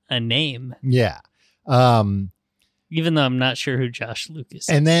been a name. Yeah. Even though I'm not sure who Josh Lucas is.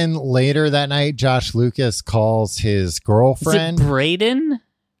 And then later that night, Josh Lucas calls his girlfriend. Is it Braden?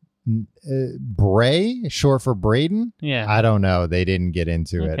 Bray, short for Braden. Yeah. I don't know. They didn't get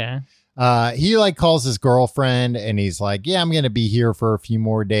into it. Okay. He like calls his girlfriend and he's like, yeah, I'm going to be here for a few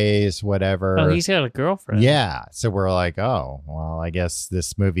more days, whatever. Oh, he's got a girlfriend. Yeah. So we're like, oh, well, I guess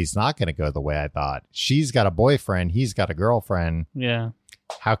this movie's not going to go the way I thought. She's got a boyfriend. He's got a girlfriend. Yeah.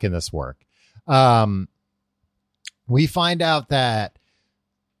 How can this work? We find out that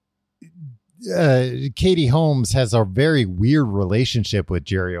Katie Holmes has a very weird relationship with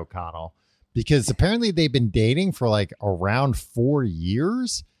Jerry O'Connell because apparently they've been dating for like around 4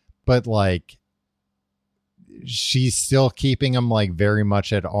 years, but like she's still keeping him like very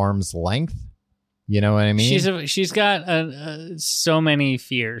much at arm's length. You know what I mean? She's got so many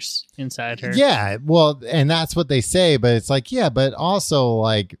fears inside her. Yeah, well, and that's what they say, but it's like, yeah, but also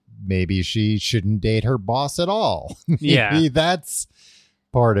like maybe she shouldn't date her boss at all. Yeah. Maybe that's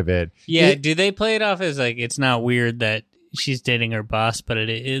part of it. Yeah, do they play it off as like it's not weird that she's dating her boss, but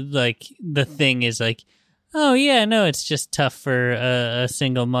it like the thing is like, oh yeah, no, it's just tough for a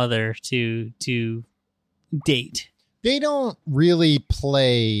single mother to date. They don't really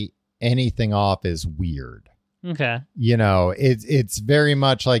play anything off as weird. Okay. You know, it's very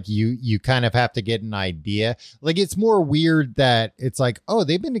much like you kind of have to get an idea. Like it's more weird that it's like, oh,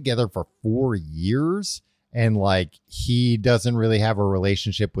 they've been together for 4 years and like he doesn't really have a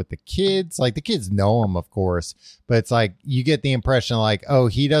relationship with the kids. Like the kids know him, of course, but it's like you get the impression like, oh,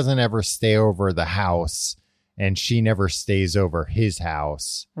 he doesn't ever stay over the house and she never stays over his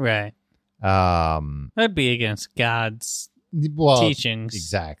house. Right. That'd be against God's teachings.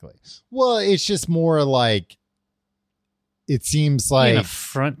 Exactly. Well, it's just more like it seems like an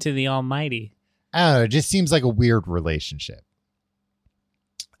affront to the Almighty. I don't know. It just seems like a weird relationship.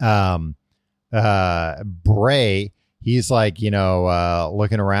 Bray, he's like,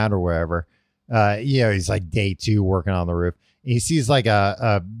 looking around or wherever. He's like day 2 working on the roof. He sees like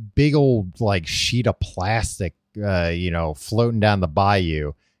a big old like sheet of plastic, floating down the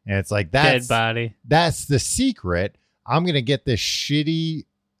bayou. And it's like, that's dead body. That's the secret. I'm going to get this shitty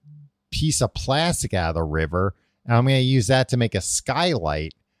piece of plastic out of the river. And I'm going to use that to make a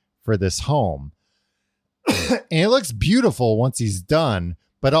skylight for this home. And it looks beautiful once he's done.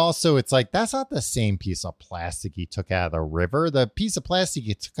 But also it's like, that's not the same piece of plastic he took out of the river. The piece of plastic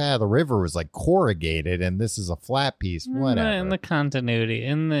he took out of the river was like corrugated. And this is a flat piece. Whatever. In the continuity,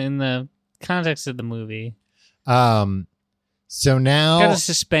 in the context of the movie. So now gotta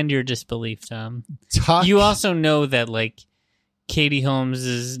suspend your disbelief, Tom. Tuck, you also know that like Katie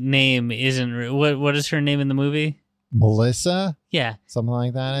Holmes's name isn't what is her name in the movie? Melissa? Yeah. Something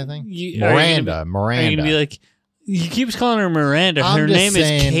like that, I think. Miranda. Miranda. Are you gonna be like, he keeps calling her Miranda. Her name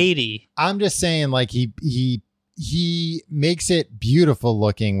is Katie. I'm just saying like he makes it beautiful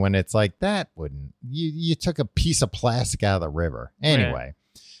looking when it's like that wouldn't you took a piece of plastic out of the river. Anyway.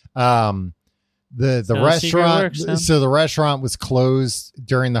 Right. The restaurant works, huh? So the restaurant was closed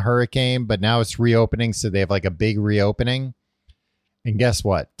during the hurricane, but now it's reopening, so they have like a big reopening. And guess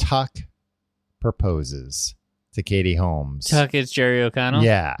what? Tuck proposes to Katie Holmes. Tuck is Jerry O'Connell?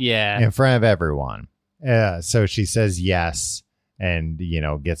 Yeah. In front of everyone. So she says yes and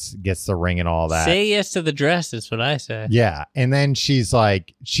gets the ring and all that. Say yes to the dress is what I say. Yeah. And then she's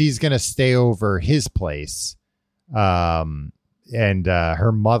like she's going to stay over his place. And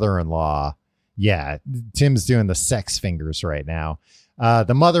her mother-in-law. Yeah, Tim's doing the sex fingers right now.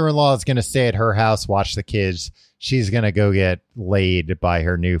 The mother-in-law is going to stay at her house, watch the kids. She's going to go get laid by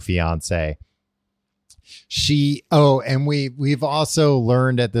her new fiance. And we've also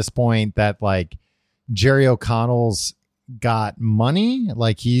learned at this point that like Jerry O'Connell's got money.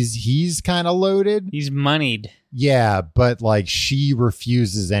 Like he's kind of loaded. He's moneyed. Yeah, but like she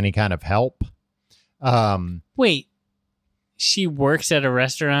refuses any kind of help. Wait. She works at a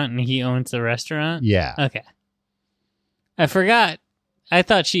restaurant and he owns the restaurant? Yeah. Okay. I forgot. I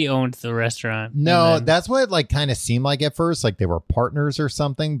thought she owned the restaurant. No, that's what it like kind of seemed like at first. Like they were partners or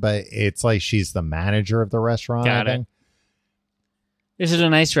something, but it's like she's the manager of the restaurant. Got it. Is it a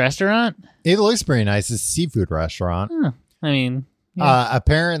nice restaurant? It looks pretty nice. It's a seafood restaurant. Huh. I mean... Yeah.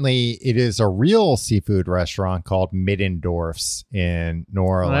 Apparently, it is a real seafood restaurant called Middendorf's in New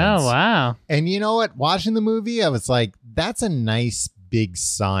Orleans. Oh, wow. And you know what? Watching the movie, I was like, that's a nice big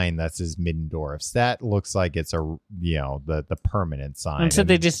sign that says Middendorf's. That looks like it's the permanent sign. And so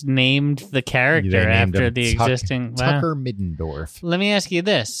they just named the character after the existing Tucker Middendorf. Let me ask you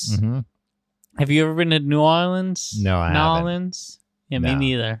this. Mm-hmm. Have you ever been to New Orleans? No, I haven't. New Orleans? Yeah, me No.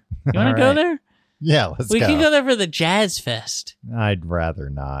 neither. You want All to go right. there? Yeah, let's We go. could go there for the Jazz Fest. I'd rather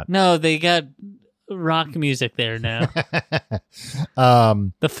not. No, they got rock music there now.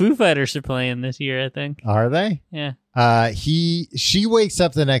 um, The Foo Fighters are playing this year, I think. are they? Yeah. She wakes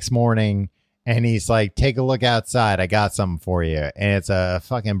up the next morning and he's like, take a look outside. I got something for you. And it's a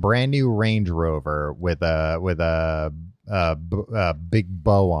fucking brand new Range Rover with a big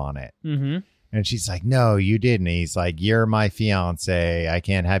bow on it. Mm-hmm. And she's like, no, you didn't. He's like, you're my fiance. I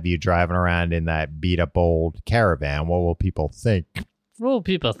can't have you driving around in that beat up old caravan. What will people think? What will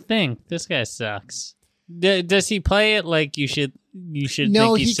people think? This guy sucks. Does he play it like you should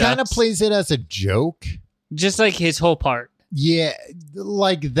No, think he kind of sucks? plays it as a joke. Just like his whole part. Yeah,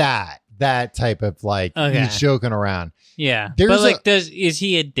 like that type of like Okay. he's joking around. Yeah. There's but like is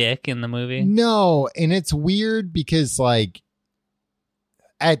he a dick in the movie? No, and it's weird because like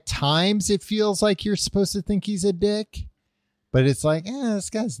at times it feels like you're supposed to think he's a dick, but it's like, this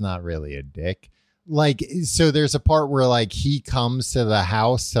guy's not really a dick. Like, so there's a part where like he comes to the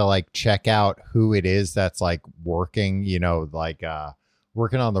house to like check out who it is that's like working,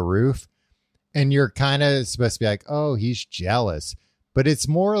 working on the roof. And you're kind of supposed to be like, oh, he's jealous. But it's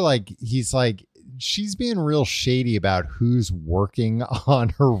more like he's like, she's being real shady about who's working on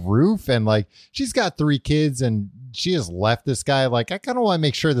her roof. And like, she's got 3 kids and she has left this guy. Like, I kind of want to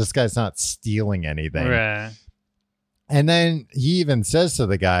make sure this guy's not stealing anything. Right. And then he even says to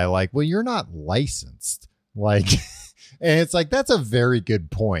the guy, like, well, you're not licensed. Like, and it's like, that's a very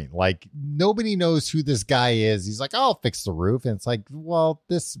good point. Like, nobody knows who this guy is. He's like, I'll fix the roof. And it's like, well,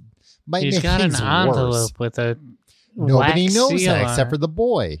 this might He's make got things an worse. envelope with a Nobody wax knows seal that on except it. for the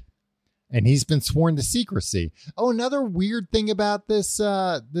boy. And he's been sworn to secrecy. Oh, another weird thing about this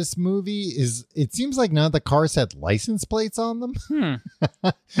movie is it seems like none of the cars had license plates on them. And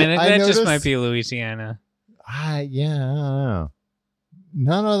I that just noticed- might be Louisiana. I don't know.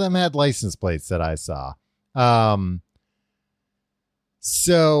 None of them had license plates that I saw.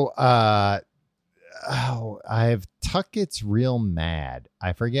 Tuck gets real mad.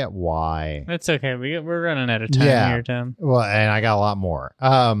 I forget why. That's okay. We're running out of time here, Tom. Well, and I got a lot more.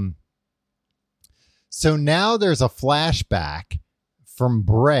 So now there's a flashback from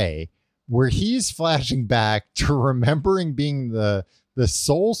Bray where he's flashing back to remembering being the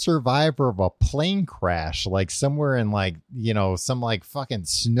sole survivor of a plane crash, like somewhere in like, some like fucking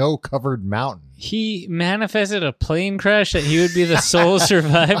snow covered mountain. He manifested a plane crash that he would be the sole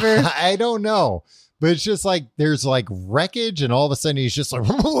survivor. I don't know. But it's just like there's like wreckage, and all of a sudden he's just like,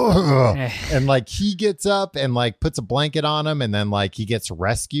 and like he gets up and like puts a blanket on him, and then like he gets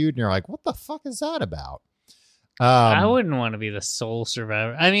rescued, and you're like, what the fuck is that about? I wouldn't want to be the sole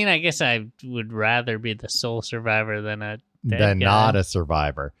survivor. I mean, I guess I would rather be the sole survivor than a dead guy. not a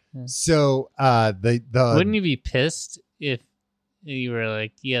survivor. Yeah. So the Wouldn't you be pissed if you were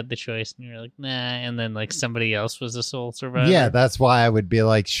like, you had the choice and you were like, nah, and then like somebody else was the sole survivor? Yeah, that's why I would be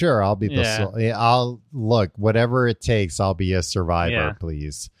like, sure, I'll be the Yeah. sole. I'll look, whatever it takes, I'll be a survivor, Yeah.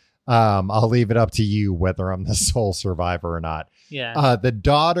 please. I'll leave it up to you whether I'm the sole survivor or not. Yeah. The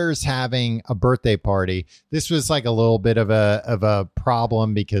daughter's having a birthday party. This was like a little bit of a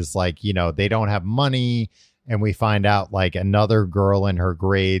problem because like, they don't have money. And we find out like another girl in her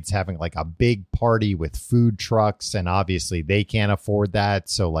grades having like a big party with food trucks. And obviously they can't afford that.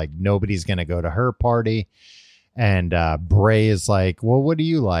 So like nobody's going to go to her party. And Bray is like, well, what do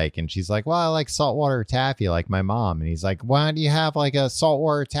you like? And she's like, well, I like saltwater taffy like my mom. And he's like, why don't you have like a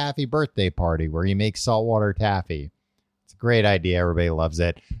saltwater taffy birthday party where you make saltwater taffy? It's a great idea. Everybody loves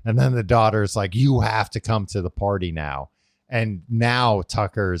it. And then the daughter's like, you have to come to the party now. And now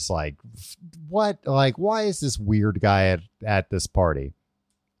Tucker's like, what? Like, why is this weird guy at this party?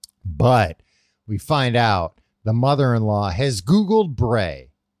 But we find out the mother-in-law has Googled Bray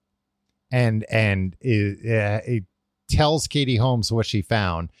and it tells Katie Holmes what she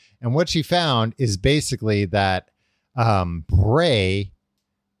found. And what she found is basically that Bray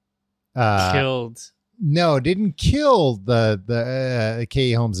Killed. No, didn't kill the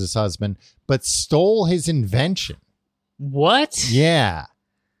Katie Holmes' husband, but stole his invention. What? Yeah.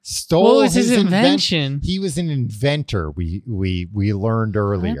 Stole What was his invention? He was an inventor. We learned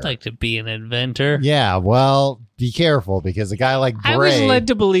earlier. I'd like to be an inventor. Yeah, well, be careful because a guy like Bray, I was led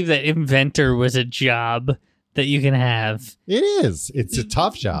to believe that inventor was a job that you can have. it is. It's a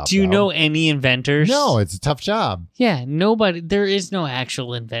tough job. Do you though. know any inventors? No, it's a tough job. Yeah, nobody. There is no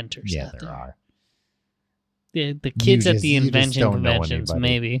actual inventors. Yeah, out there are. The kids at the you just invention don't know conventions, anybody.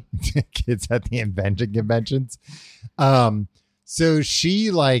 maybe. Kids at the invention conventions. So she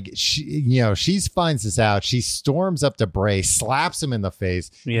finds this out. She storms up to Bray, slaps him in the face.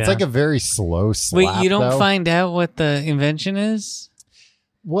 Yeah. It's like a very slow slap. Wait, you don't though. find out what the invention is?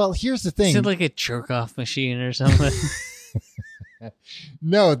 Well, here's the thing. Is it like a jerk-off machine or something?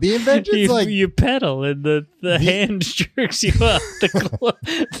 No, the invention's like you pedal and the hand jerks you up.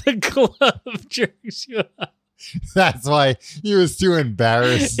 The glove jerks you up. that's why he was too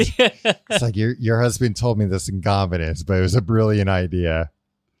embarrassed. Yeah. It's like your husband told me this in confidence, but it was a brilliant idea.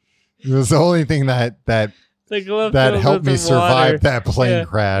 It was the only thing that The glove that filled helped with me the survive water. that plane Yeah.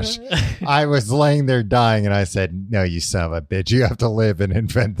 crash. I was laying there dying, and I said, "No, you son of a bitch! You have to live and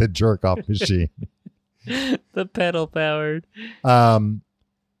invent the jerk off machine." The pedal powered.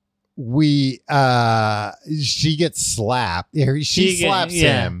 She gets slapped. She slaps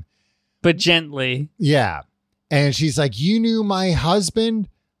yeah. him. But gently. Yeah. And she's like, "You knew my husband?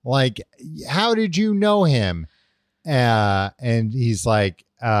 Like, how did you know him?" And he's like,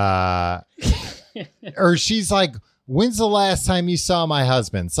 or she's like, "When's the last time you saw my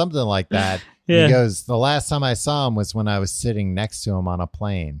husband?" Something like that. Yeah. He goes, "The last time I saw him was when I was sitting next to him on a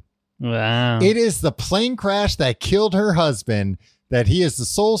plane." Wow. It is the plane crash that killed her husband that he is the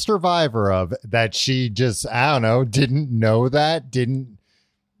sole survivor of, that she just, I don't know, didn't know didn't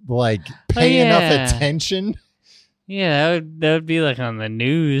like pay enough yeah. attention. Yeah, that would be like on the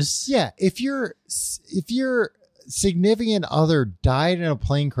news. Yeah, if your significant other died in a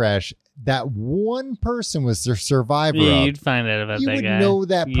plane crash, that one person was the survivor Yeah, of, you'd find out about you that would guy. know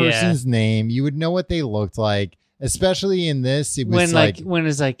that Yeah. person's name. You would know what they looked like. Especially in this, it was when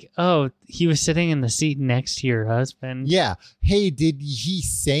it's like, oh, he was sitting in the seat next to your husband. yeah. Hey, did he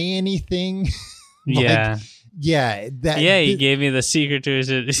say anything? Like, Yeah. yeah. He gave me the secret to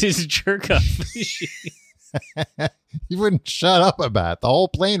his jerk off machine. He wouldn't shut up about it the whole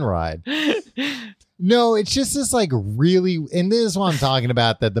plane ride. No, it's just this like really, and this is what I'm talking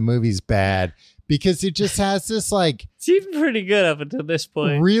about, that the movie's bad because it just has this like It's even pretty good up until this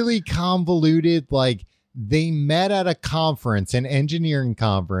point. really convoluted, like they met at a conference, an engineering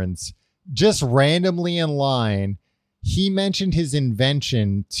conference, just randomly in line. He mentioned his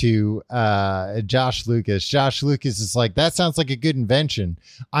invention to Josh Lucas. Josh Lucas is like, "That sounds like a good invention.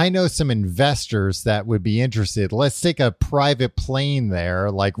 I know some investors that would be interested. Let's take a private plane there,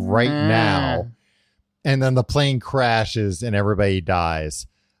 like right now." And then the plane crashes and everybody dies.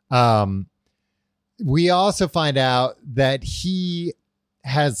 We also find out that he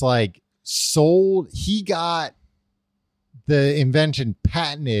has like he got the invention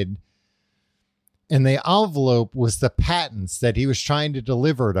patented, and the envelope was the patents that he was trying to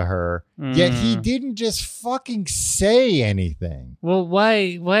deliver to her. Yet he didn't just fucking say anything. Well,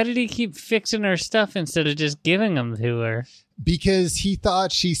 why did he keep fixing her stuff instead of just giving them to her? Because he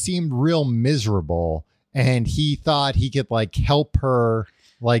thought she seemed real miserable, and he thought he could like help her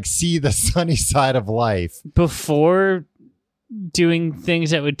like see the sunny side of life Before doing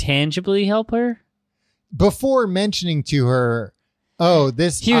things that would tangibly help her? before mentioning to her, "Oh,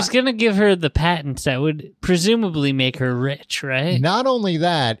 this." He was going to give her the patents that would presumably make her rich, right? Not only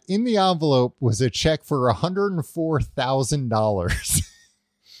that, in the envelope was a check for $104,000,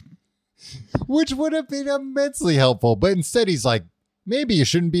 which would have been immensely helpful. But instead, he's like, "Maybe you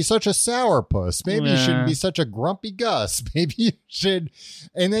shouldn't be such a sourpuss. Maybe you shouldn't be such a grumpy Gus. Maybe you should."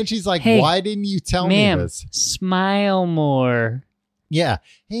 And then she's like, Hey, "Why didn't you tell ma'am, me this?" smile more. Yeah.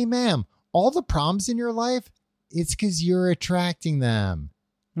 "Hey, ma'am, all the problems in your life, it's because you're attracting them."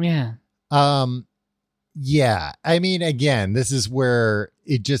 Yeah. Yeah. I mean, again, this is where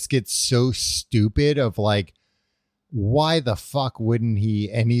it just gets so stupid of like, why the fuck wouldn't he?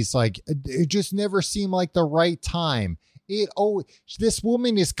 And he's like, "It just never seemed like the right time." This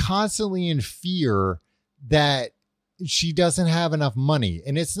woman is constantly in fear that she doesn't have enough money.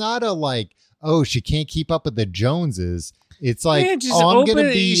 And it's not a like, oh, she can't keep up with the Joneses. It's like, Yeah, just I'm open, going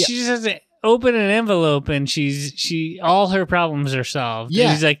to be. she just has to open an envelope and all her problems are solved. Yeah.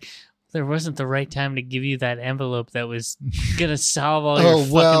 And he's like, there wasn't the right time to give you that envelope that was going to solve all your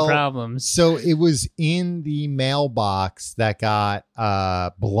fucking problems. So it was in the mailbox that got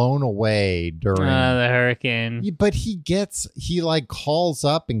blown away during The hurricane. But he like calls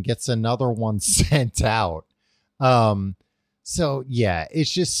up and gets another one sent out. So yeah,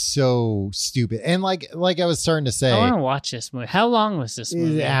 it's just so stupid. And like I was starting to say, I want to watch this movie. How long was this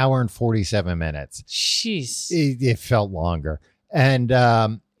movie? an hour and 47 minutes. Jeez. It felt longer. And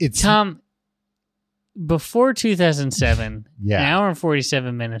it's Tom, before 2007, Yeah. an hour and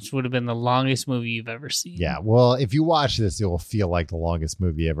 47 minutes would have been the longest movie you've ever seen. yeah. Well, if you watch this, it will feel like the longest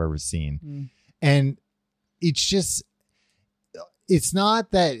movie I've ever seen. Mm. And it's just, it's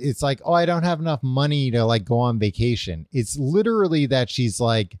not that it's like, oh, I don't have enough money to like go on vacation. It's literally that she's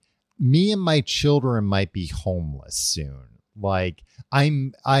like, me and my children might be homeless soon. Like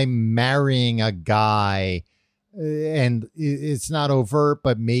I'm marrying a guy, and it's not overt,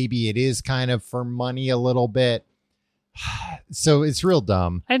 but maybe it is kind of for money a little bit. So it's real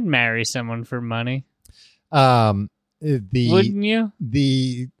dumb. I'd marry someone for money. Wouldn't you?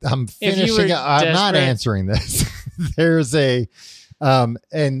 I'm finishing. I'm not answering this. There's a I'm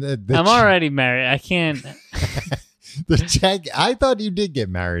already married. I can't. The check. I thought you did get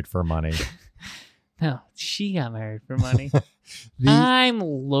married for money. No, she got married for money. I'm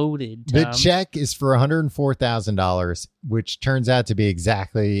loaded, Tom. The check is for $104,000, which turns out to be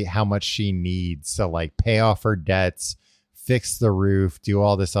exactly how much she needs to like pay off her debts, fix the roof, do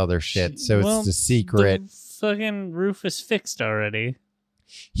all this other shit. So it's the secret. The fucking roof is fixed already.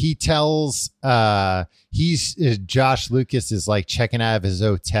 He tells Josh Lucas is like checking out of his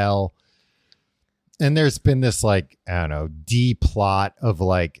hotel, and there's been this like, I don't know, D plot of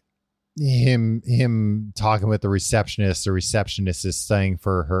like him talking with the receptionist is studying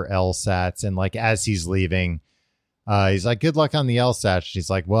for her LSATs, and like as he's leaving, he's like, good luck on the LSAT. She's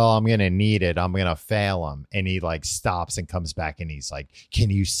like, well, I'm gonna need it, I'm gonna fail him. And he like stops and comes back and he's like, can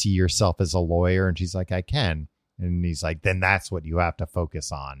you see yourself as a lawyer? And she's like, I can. And he's like, then that's what you have to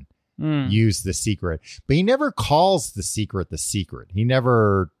focus on. Use the secret. But he never calls the secret. He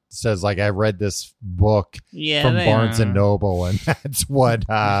never says like, I read this book from Barnes and Noble, and that's what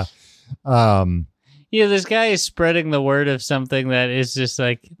this guy is spreading the word of something that is just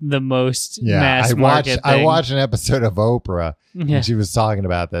like the most mass market thing. I watched an episode of Oprah and she was talking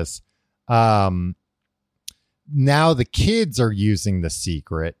about this. Now the kids are using the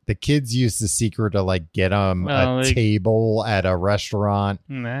secret. The kids use the secret to like get them a table at a restaurant.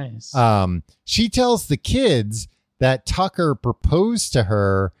 Nice. She tells the kids that Tucker proposed to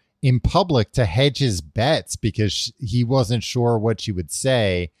her in public to hedge his bets because he wasn't sure what she would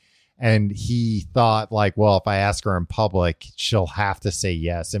say. And he thought like, well, if I ask her in public, she'll have to say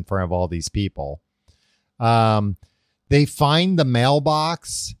yes in front of all these people. They find the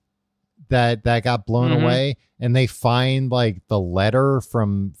mailbox that got blown away, and they find like the letter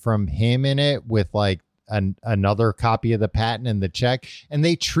from him in it with like another copy of the patent and the check. And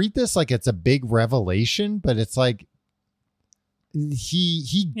they treat this like it's a big revelation, but it's like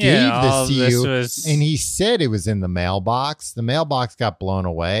he gave this to you and he said it was in the mailbox. The mailbox got blown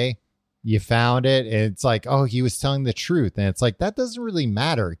away. You found it. And it's like, oh, he was telling the truth. And it's like, that doesn't really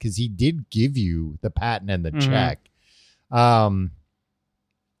matter because he did give you the patent and the check.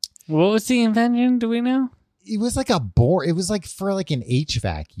 What was the invention? Do we know? It was like it was like for like an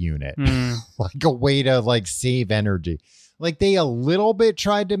HVAC unit, like a way to like save energy. Like they a little bit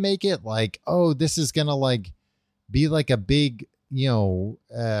tried to make it like, oh, this is going to like be like a big,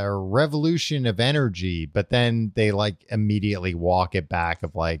 revolution of energy. But then they like immediately walk it back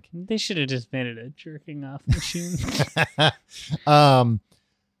of like, they should have just made it a jerking off machine.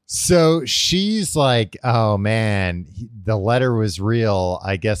 So she's like, oh man, the letter was real.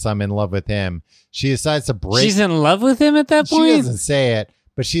 I guess I'm in love with him. She decides to break. She's in love with him at that point? She doesn't say it,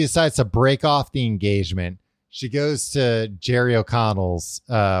 but she decides to break off the engagement. She goes to Jerry O'Connell's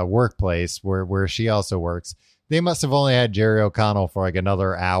workplace where she also works. They must have only had Jerry O'Connell for like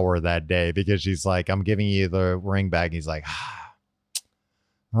another hour that day because she's like, I'm giving you the ring back. He's like,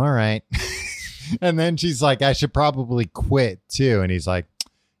 all right. And then she's like, I should probably quit too. And he's like,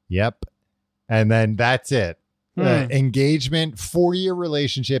 yep. And then that's it. Engagement, 4-year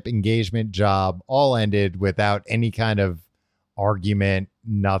relationship, engagement, job, all ended without any kind of argument,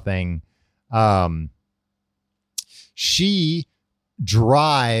 nothing. She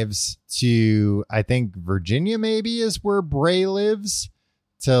drives to, I think Virginia maybe is where Bray lives,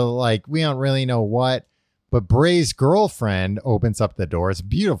 to like, we don't really know what, but Bray's girlfriend opens up the door. It's a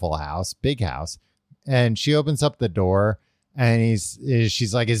beautiful house, big house. And she opens up the door. And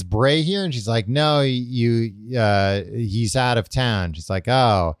she's like, is Bray here? And she's like, no, he's out of town. She's like,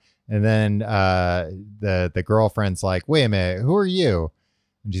 oh. And then the girlfriend's like, wait a minute, who are you?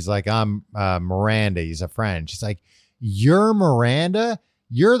 And she's like, I'm Miranda. He's a friend. She's like, you're Miranda?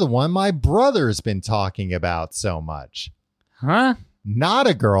 You're the one my brother's been talking about so much. Huh? Not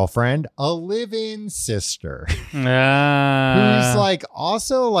a girlfriend, a live-in sister. Who's like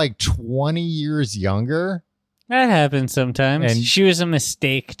also like 20 years younger. That happens sometimes. And she was a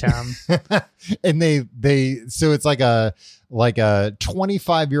mistake, Tom. And so it's like a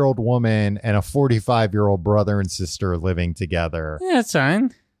 25-year-old woman and a 45-year-old brother and sister living together. Yeah, that's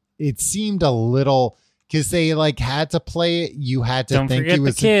fine. It seemed a little because they like had to play it. You had to think it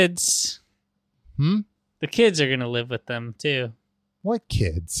was the kids. The kids are going to live with them, too. What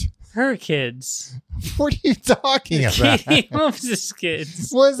kids? Her kids. What are you talking about? Katie Holmes' kids.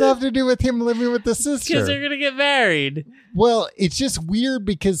 What does that have to do with him living with the sister? Because they're going to get married. Well, it's just weird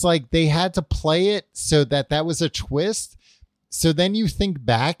because like they had to play it so that was a twist. So then you think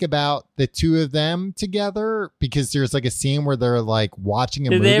back about the two of them together because there's like a scene where they're like watching a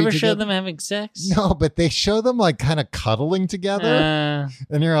movie. Did they ever together. show them having sex? No, but they show them like kind of cuddling together.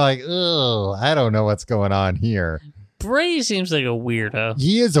 And you're like, oh, I don't know what's going on here. Bray seems like a weirdo.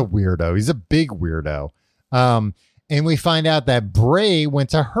 He is a weirdo. He's a big weirdo. And we find out that Bray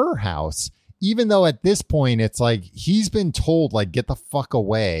went to her house, even though at this point it's like he's been told, like, get the fuck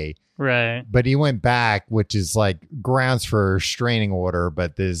away. Right. But he went back, which is like grounds for a restraining order,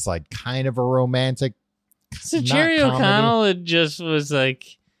 but there's like kind of a romantic. So Jerry O'Connell was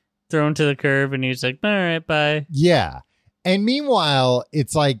like thrown to the curb and he was like, all right, bye. Yeah. And meanwhile,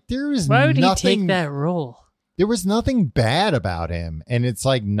 it's like there's Why would nothing, he take that role? There was nothing bad about him. And it's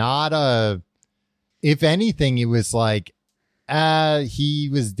like not a, if anything, it was like, he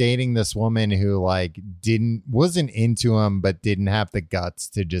was dating this woman who like wasn't into him, but didn't have the guts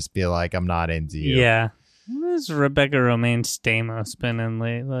to just be like, I'm not into you. Yeah. Where's Rebecca Romaine Stamos been in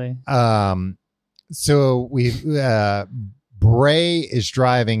lately? So Bray is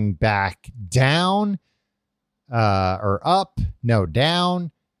driving back down,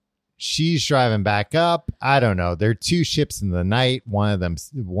 down. She's driving back up. I don't know. There are two ships in the night. One of them,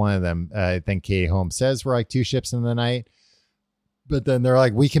 I think Katie Holmes says we're like two ships in the night. But then they're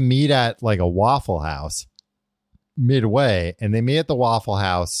like, we can meet at like a Waffle House midway. And they meet at the Waffle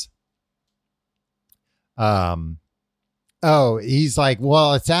House. He's like,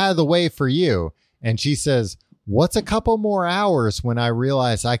 well, it's out of the way for you. And she says, what's a couple more hours when I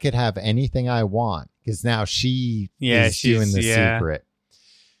realize I could have anything I want? Because now she's doing the secret.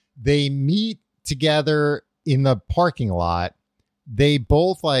 They meet together in the parking lot. They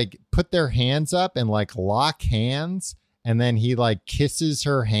both like put their hands up and like lock hands. And then he like kisses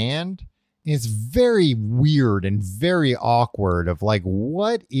her hand. It's very weird and very awkward of like,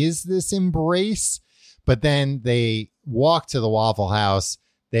 what is this embrace? But then they walk to the Waffle House.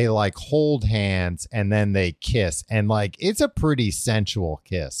 They like hold hands and then they kiss. And like, it's a pretty sensual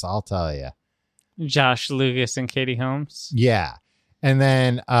kiss, I'll tell you. Josh Lucas and Katie Holmes. Yeah. And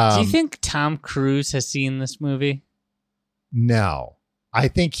then, do you think Tom Cruise has seen this movie? No, I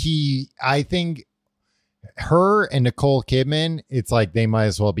think her and Nicole Kidman, it's like they might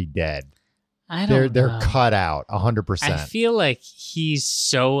as well be dead. They're cut out 100%. I feel like he's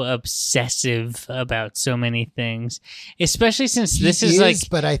so obsessive about so many things, especially since this is like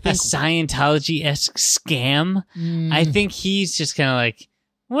but I think a Scientology-esque scam. I think he's just kind of like,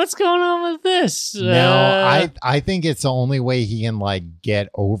 what's going on with this? No, I think it's the only way he can like get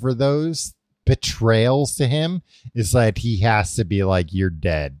over those betrayals to him is that he has to be like, you're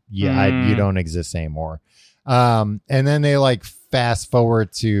dead. Yeah, you don't exist anymore. And then they like fast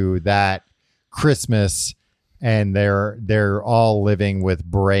forward to that Christmas and they're all living with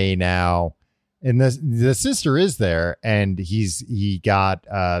Bray now. And the sister is there and he got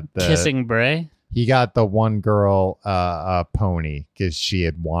the kissing Bray. He got the one girl a pony because she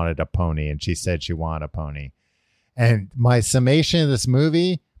had wanted a pony and she said she wanted a pony. And my summation of this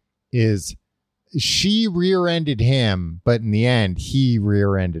movie is she rear-ended him, but in the end, he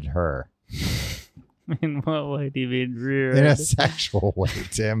rear-ended her. In what way do you mean rear? In a sexual way,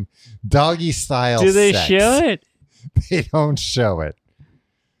 Tim. Doggy style Do they sex. show it? They don't show it.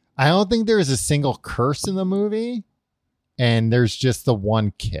 I don't think there's a single curse in the movie, and there's just the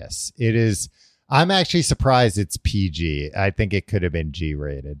one kiss. It is... I'm actually surprised it's PG. I think it could have been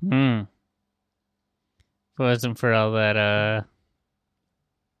G-rated. If it wasn't for all that...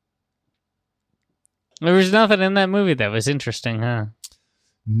 There was nothing in that movie that was interesting, huh?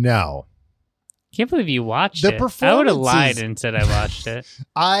 No. Can't believe you watched it. I would have lied and said I watched it.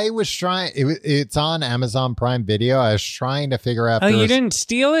 I was trying... It's on Amazon Prime Video. I was trying to figure out... Oh, you didn't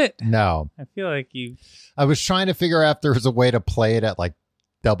steal it? No. I feel like you... I was trying to figure out if there was a way to play it at like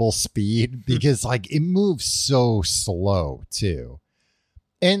double speed because like it moves so slow too.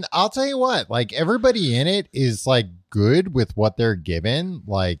 And I'll tell you what, like everybody in it is like good with what they're given.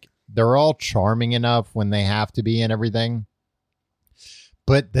 Like they're all charming enough when they have to be and everything.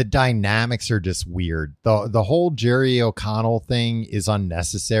 But the dynamics are just weird. The whole Jerry O'Connell thing is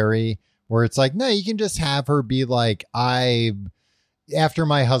unnecessary where it's like, no, you can just have her be like, after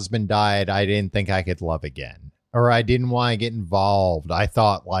my husband died, I didn't think I could love again. Or I didn't want to get involved. I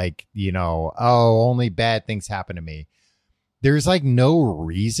thought like, only bad things happen to me. there's like no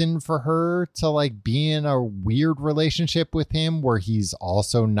reason for her to like be in a weird relationship with him where he's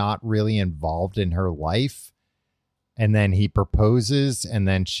also not really involved in her life. And then he proposes and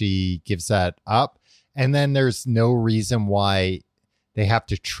then she gives that up. And then there's no reason why they have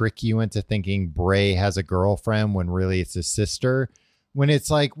to trick you into thinking Bray has a girlfriend when really it's his sister. When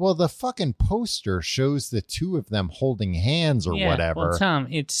it's like, well, the fucking poster shows the two of them holding hands or whatever. Well, Tom,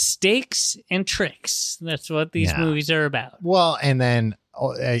 it's stakes and tricks. That's what these movies are about. Well, and then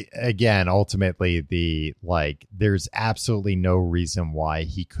again, ultimately, there's absolutely no reason why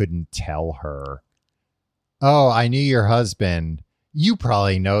he couldn't tell her, oh, I knew your husband. You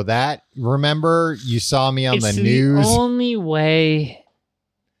probably know that. Remember, you saw me on the news. It's the only way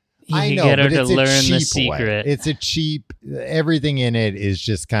I know, get her but to it's a learn the cheap secret. Way. It's a cheap. Everything in it is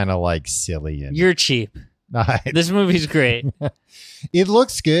just kind of like silly. And you're cheap. This movie's great. It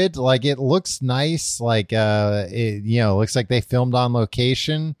looks good. Like it looks nice. Like it looks like they filmed on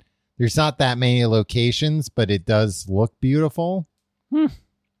location. There's not that many locations, but it does look beautiful.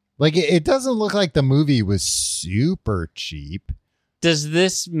 Like it doesn't look like the movie was super cheap. Does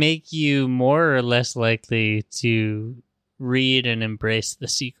this make you more or less likely to read and embrace The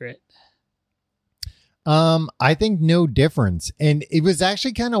Secret? I think no difference. And it was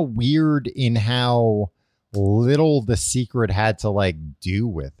actually kind of weird in how little The Secret had to like do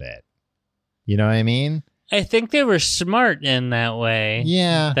with it. You know what I mean? I think they were smart in that way.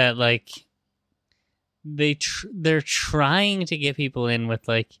 Yeah. That like they're trying to get people in with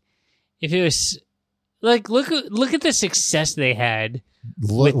like, if it was like, look at the success they had.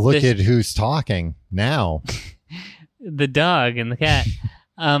 Look at who's talking now. The dog and the cat.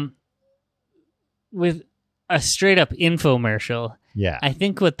 With a straight up infomercial. Yeah. I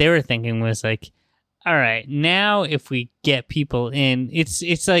think what they were thinking was like, all right, now if we get people in,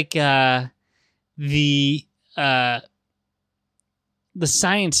 it's like the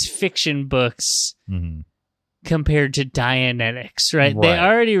science fiction books compared to Dianetics, right? They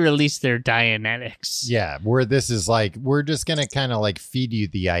already released their Dianetics. Yeah, where this is like, we're just going to kind of like feed you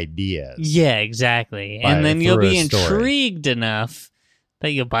the ideas. Yeah, exactly. And then you'll be intrigued enough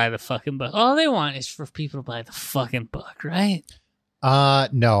that you'll buy the fucking book. All they want is for people to buy the fucking book, right?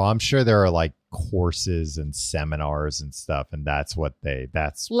 No, I'm sure there are like courses and seminars and stuff, and that's where their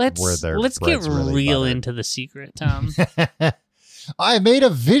let's get really real buttered. into The Secret, Tom. I made a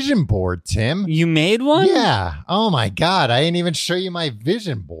vision board, Tim. You made one? Yeah. Oh my God. I didn't even show you my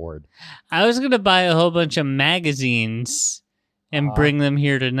vision board. I was going to buy a whole bunch of magazines and bring them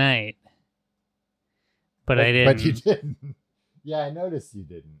here tonight. But I didn't. But you didn't. Yeah, I noticed you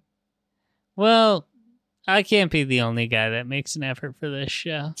didn't. Well, I can't be the only guy that makes an effort for this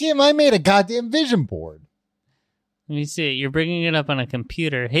show. Tim, I made a goddamn vision board. Let me see. You're bringing it up on a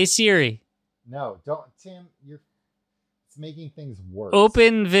computer. Hey, Siri. No, don't. Tim, it's making things worse.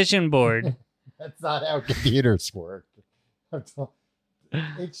 Open vision board. That's not how computers work.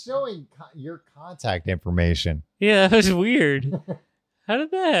 It's showing your contact information. Yeah, that was weird. How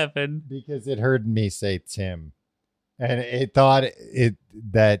did that happen? Because it heard me say Tim. And it thought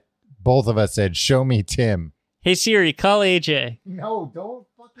that both of us said, show me Tim. Hey, Siri, call AJ. No, don't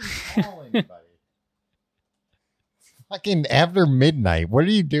fucking call anybody. It's fucking after midnight. What are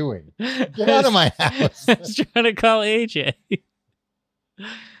you doing? Get out of my house. I was trying to call AJ.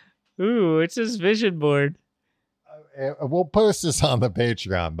 Ooh, it's his vision board. We'll post this on the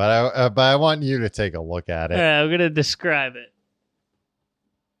Patreon, but I want you to take a look at it. All right, I'm going to describe it.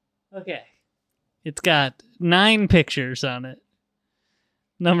 Okay. It's got 9 pictures on it.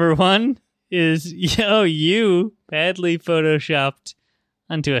 Number 1 is, you badly photoshopped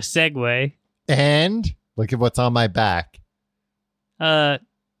onto a Segway. And look at what's on my back. It's a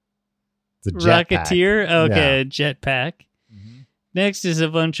Rocketeer? jetpack. Okay, Yeah. jetpack. Mm-hmm. Next is a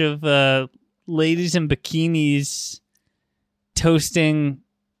bunch of ladies in bikinis toasting.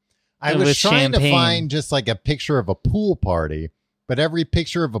 I was trying champagne. to find just like a picture of a pool party, but every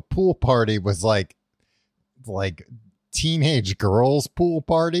picture of a pool party was like teenage girls' pool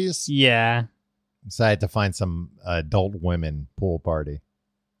parties. Yeah. So I had to find some adult women pool party.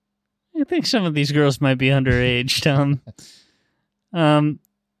 I think some of these girls might be underage, Tom.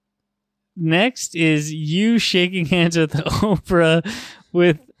 Next is you shaking hands with Oprah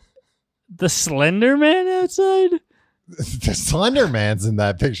with the Slender Man outside. The Slender Man's in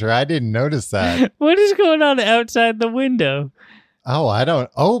that picture. I didn't notice that. What is going on outside the window?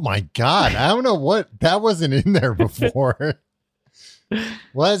 Oh my God. I don't know that wasn't in there before.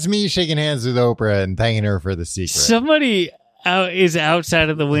 Well, that's me shaking hands with Oprah and thanking her for the secret. Somebody is outside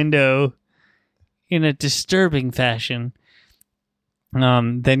of the window in a disturbing fashion.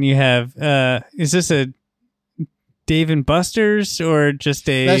 Then you have, is this a Dave and Buster's or just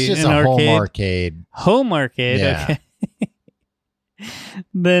That's just an a home arcade? arcade. Home arcade. Yeah. Okay.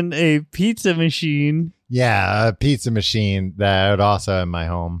 Then a pizza machine. Yeah, a pizza machine that I would also have in my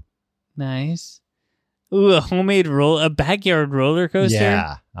home. Nice. Ooh, a backyard roller coaster.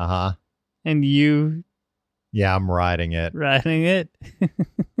 Yeah. Uh-huh. And you Yeah, I'm riding it. riding it.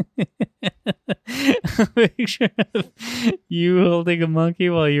 A picture of you holding a monkey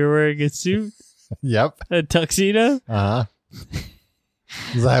while you're wearing a suit, Yep. a tuxedo. Uh-huh.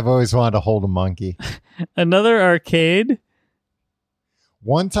 'Cause I've always wanted to hold a monkey. Another arcade.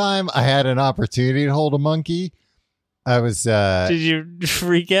 One time I had an opportunity to hold a monkey. I was Did you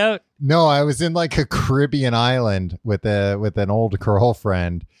freak out? no, I was in like a Caribbean island with an old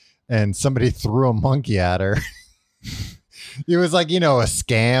girlfriend, and somebody threw a monkey at her. It was like, a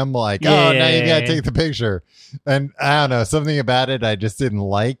scam, like, now you gotta take the picture. And I don't know, something about it I just didn't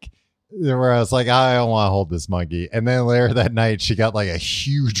like, where I was like, I don't want to hold this monkey. And then later that night she got like a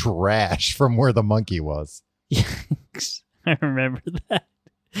huge rash from where the monkey was. Yikes. I remember that.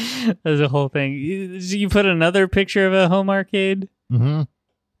 That was a whole thing. You put another picture of a home arcade? Mm-hmm.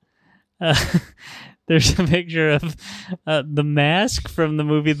 There's a picture of the Mask from the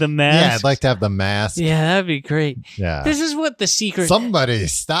movie The Mask. Yeah, I'd like to have the mask. Yeah, that'd be great. Yeah. This is what The Secret... Somebody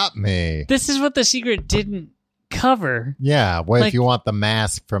stop me. This is what The Secret didn't cover. Yeah, what Like- if you want the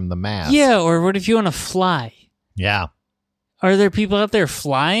mask from the mask? Yeah, or what if you want to fly? Yeah. Are there people out there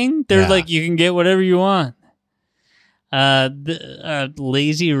flying? They're Yeah. like, you can get whatever you want.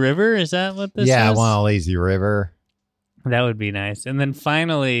 Lazy River, is that what this is? Yeah, I want a lazy river. That would be nice. And then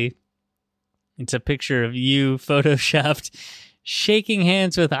finally, it's a picture of you photoshopped shaking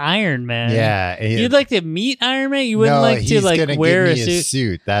hands with Iron Man. Yeah. You'd like to meet Iron Man? You wouldn't no, like to he's like gonna wear give a me suit? his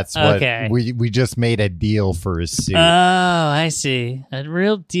suit. That's what Okay. we just made a deal for his suit. Oh, I see. A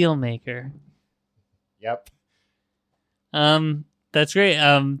real deal maker. Yep. That's great.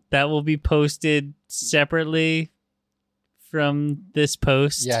 That will be posted separately from this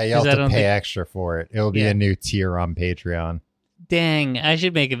post. Yeah, you have 'cause I to don't pay think- extra for it. It'll be Yeah. a new tier on Patreon. Dang, I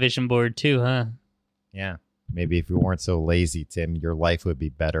should make a vision board too, huh? Yeah. Maybe if you weren't so lazy, Tim, your life would be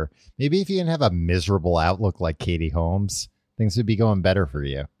better. Maybe if you didn't have a miserable outlook like Katie Holmes, things would be going better for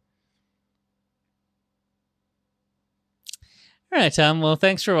you. All right, Tom. Well,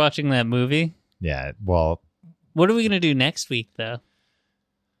 thanks for watching that movie. Yeah. Well, What are we going to do next week, though?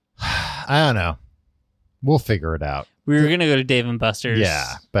 I don't know. We'll figure it out. We were going to go to Dave and Buster's. Yeah,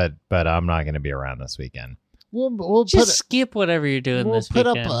 but I'm not going to be around this weekend. We'll Just skip whatever you're doing we'll this put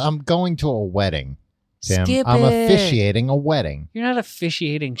weekend. up. I'm going to a wedding, Tim. Skip I'm it. officiating a wedding. You're not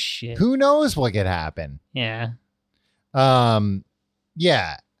officiating shit. Who knows what could happen? Yeah.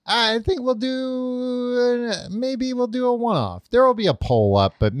 Yeah. I think maybe we'll do a one-off. There will be a poll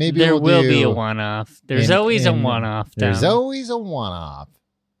up, but maybe there will do, be a one-off. There's always a one-off. There's Tom. always a one-off.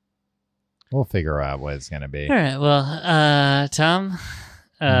 We'll figure out what it's going to be. All right. Well, Tom,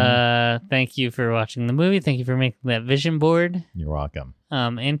 thank you for watching the movie. Thank you for making that vision board. You're welcome.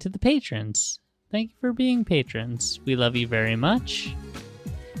 And to the patrons, thank you for being patrons. We love you very much.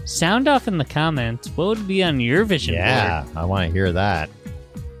 Sound off in the comments. What would be on your vision Yeah, I want to hear that. board?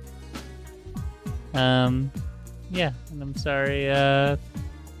 Yeah, and I'm sorry,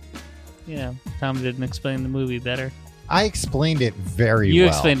 Tom didn't explain the movie better. I explained it very You well.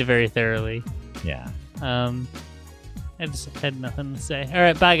 explained it very thoroughly. Yeah. I just had nothing to say. All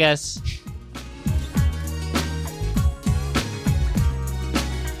right, bye, guys.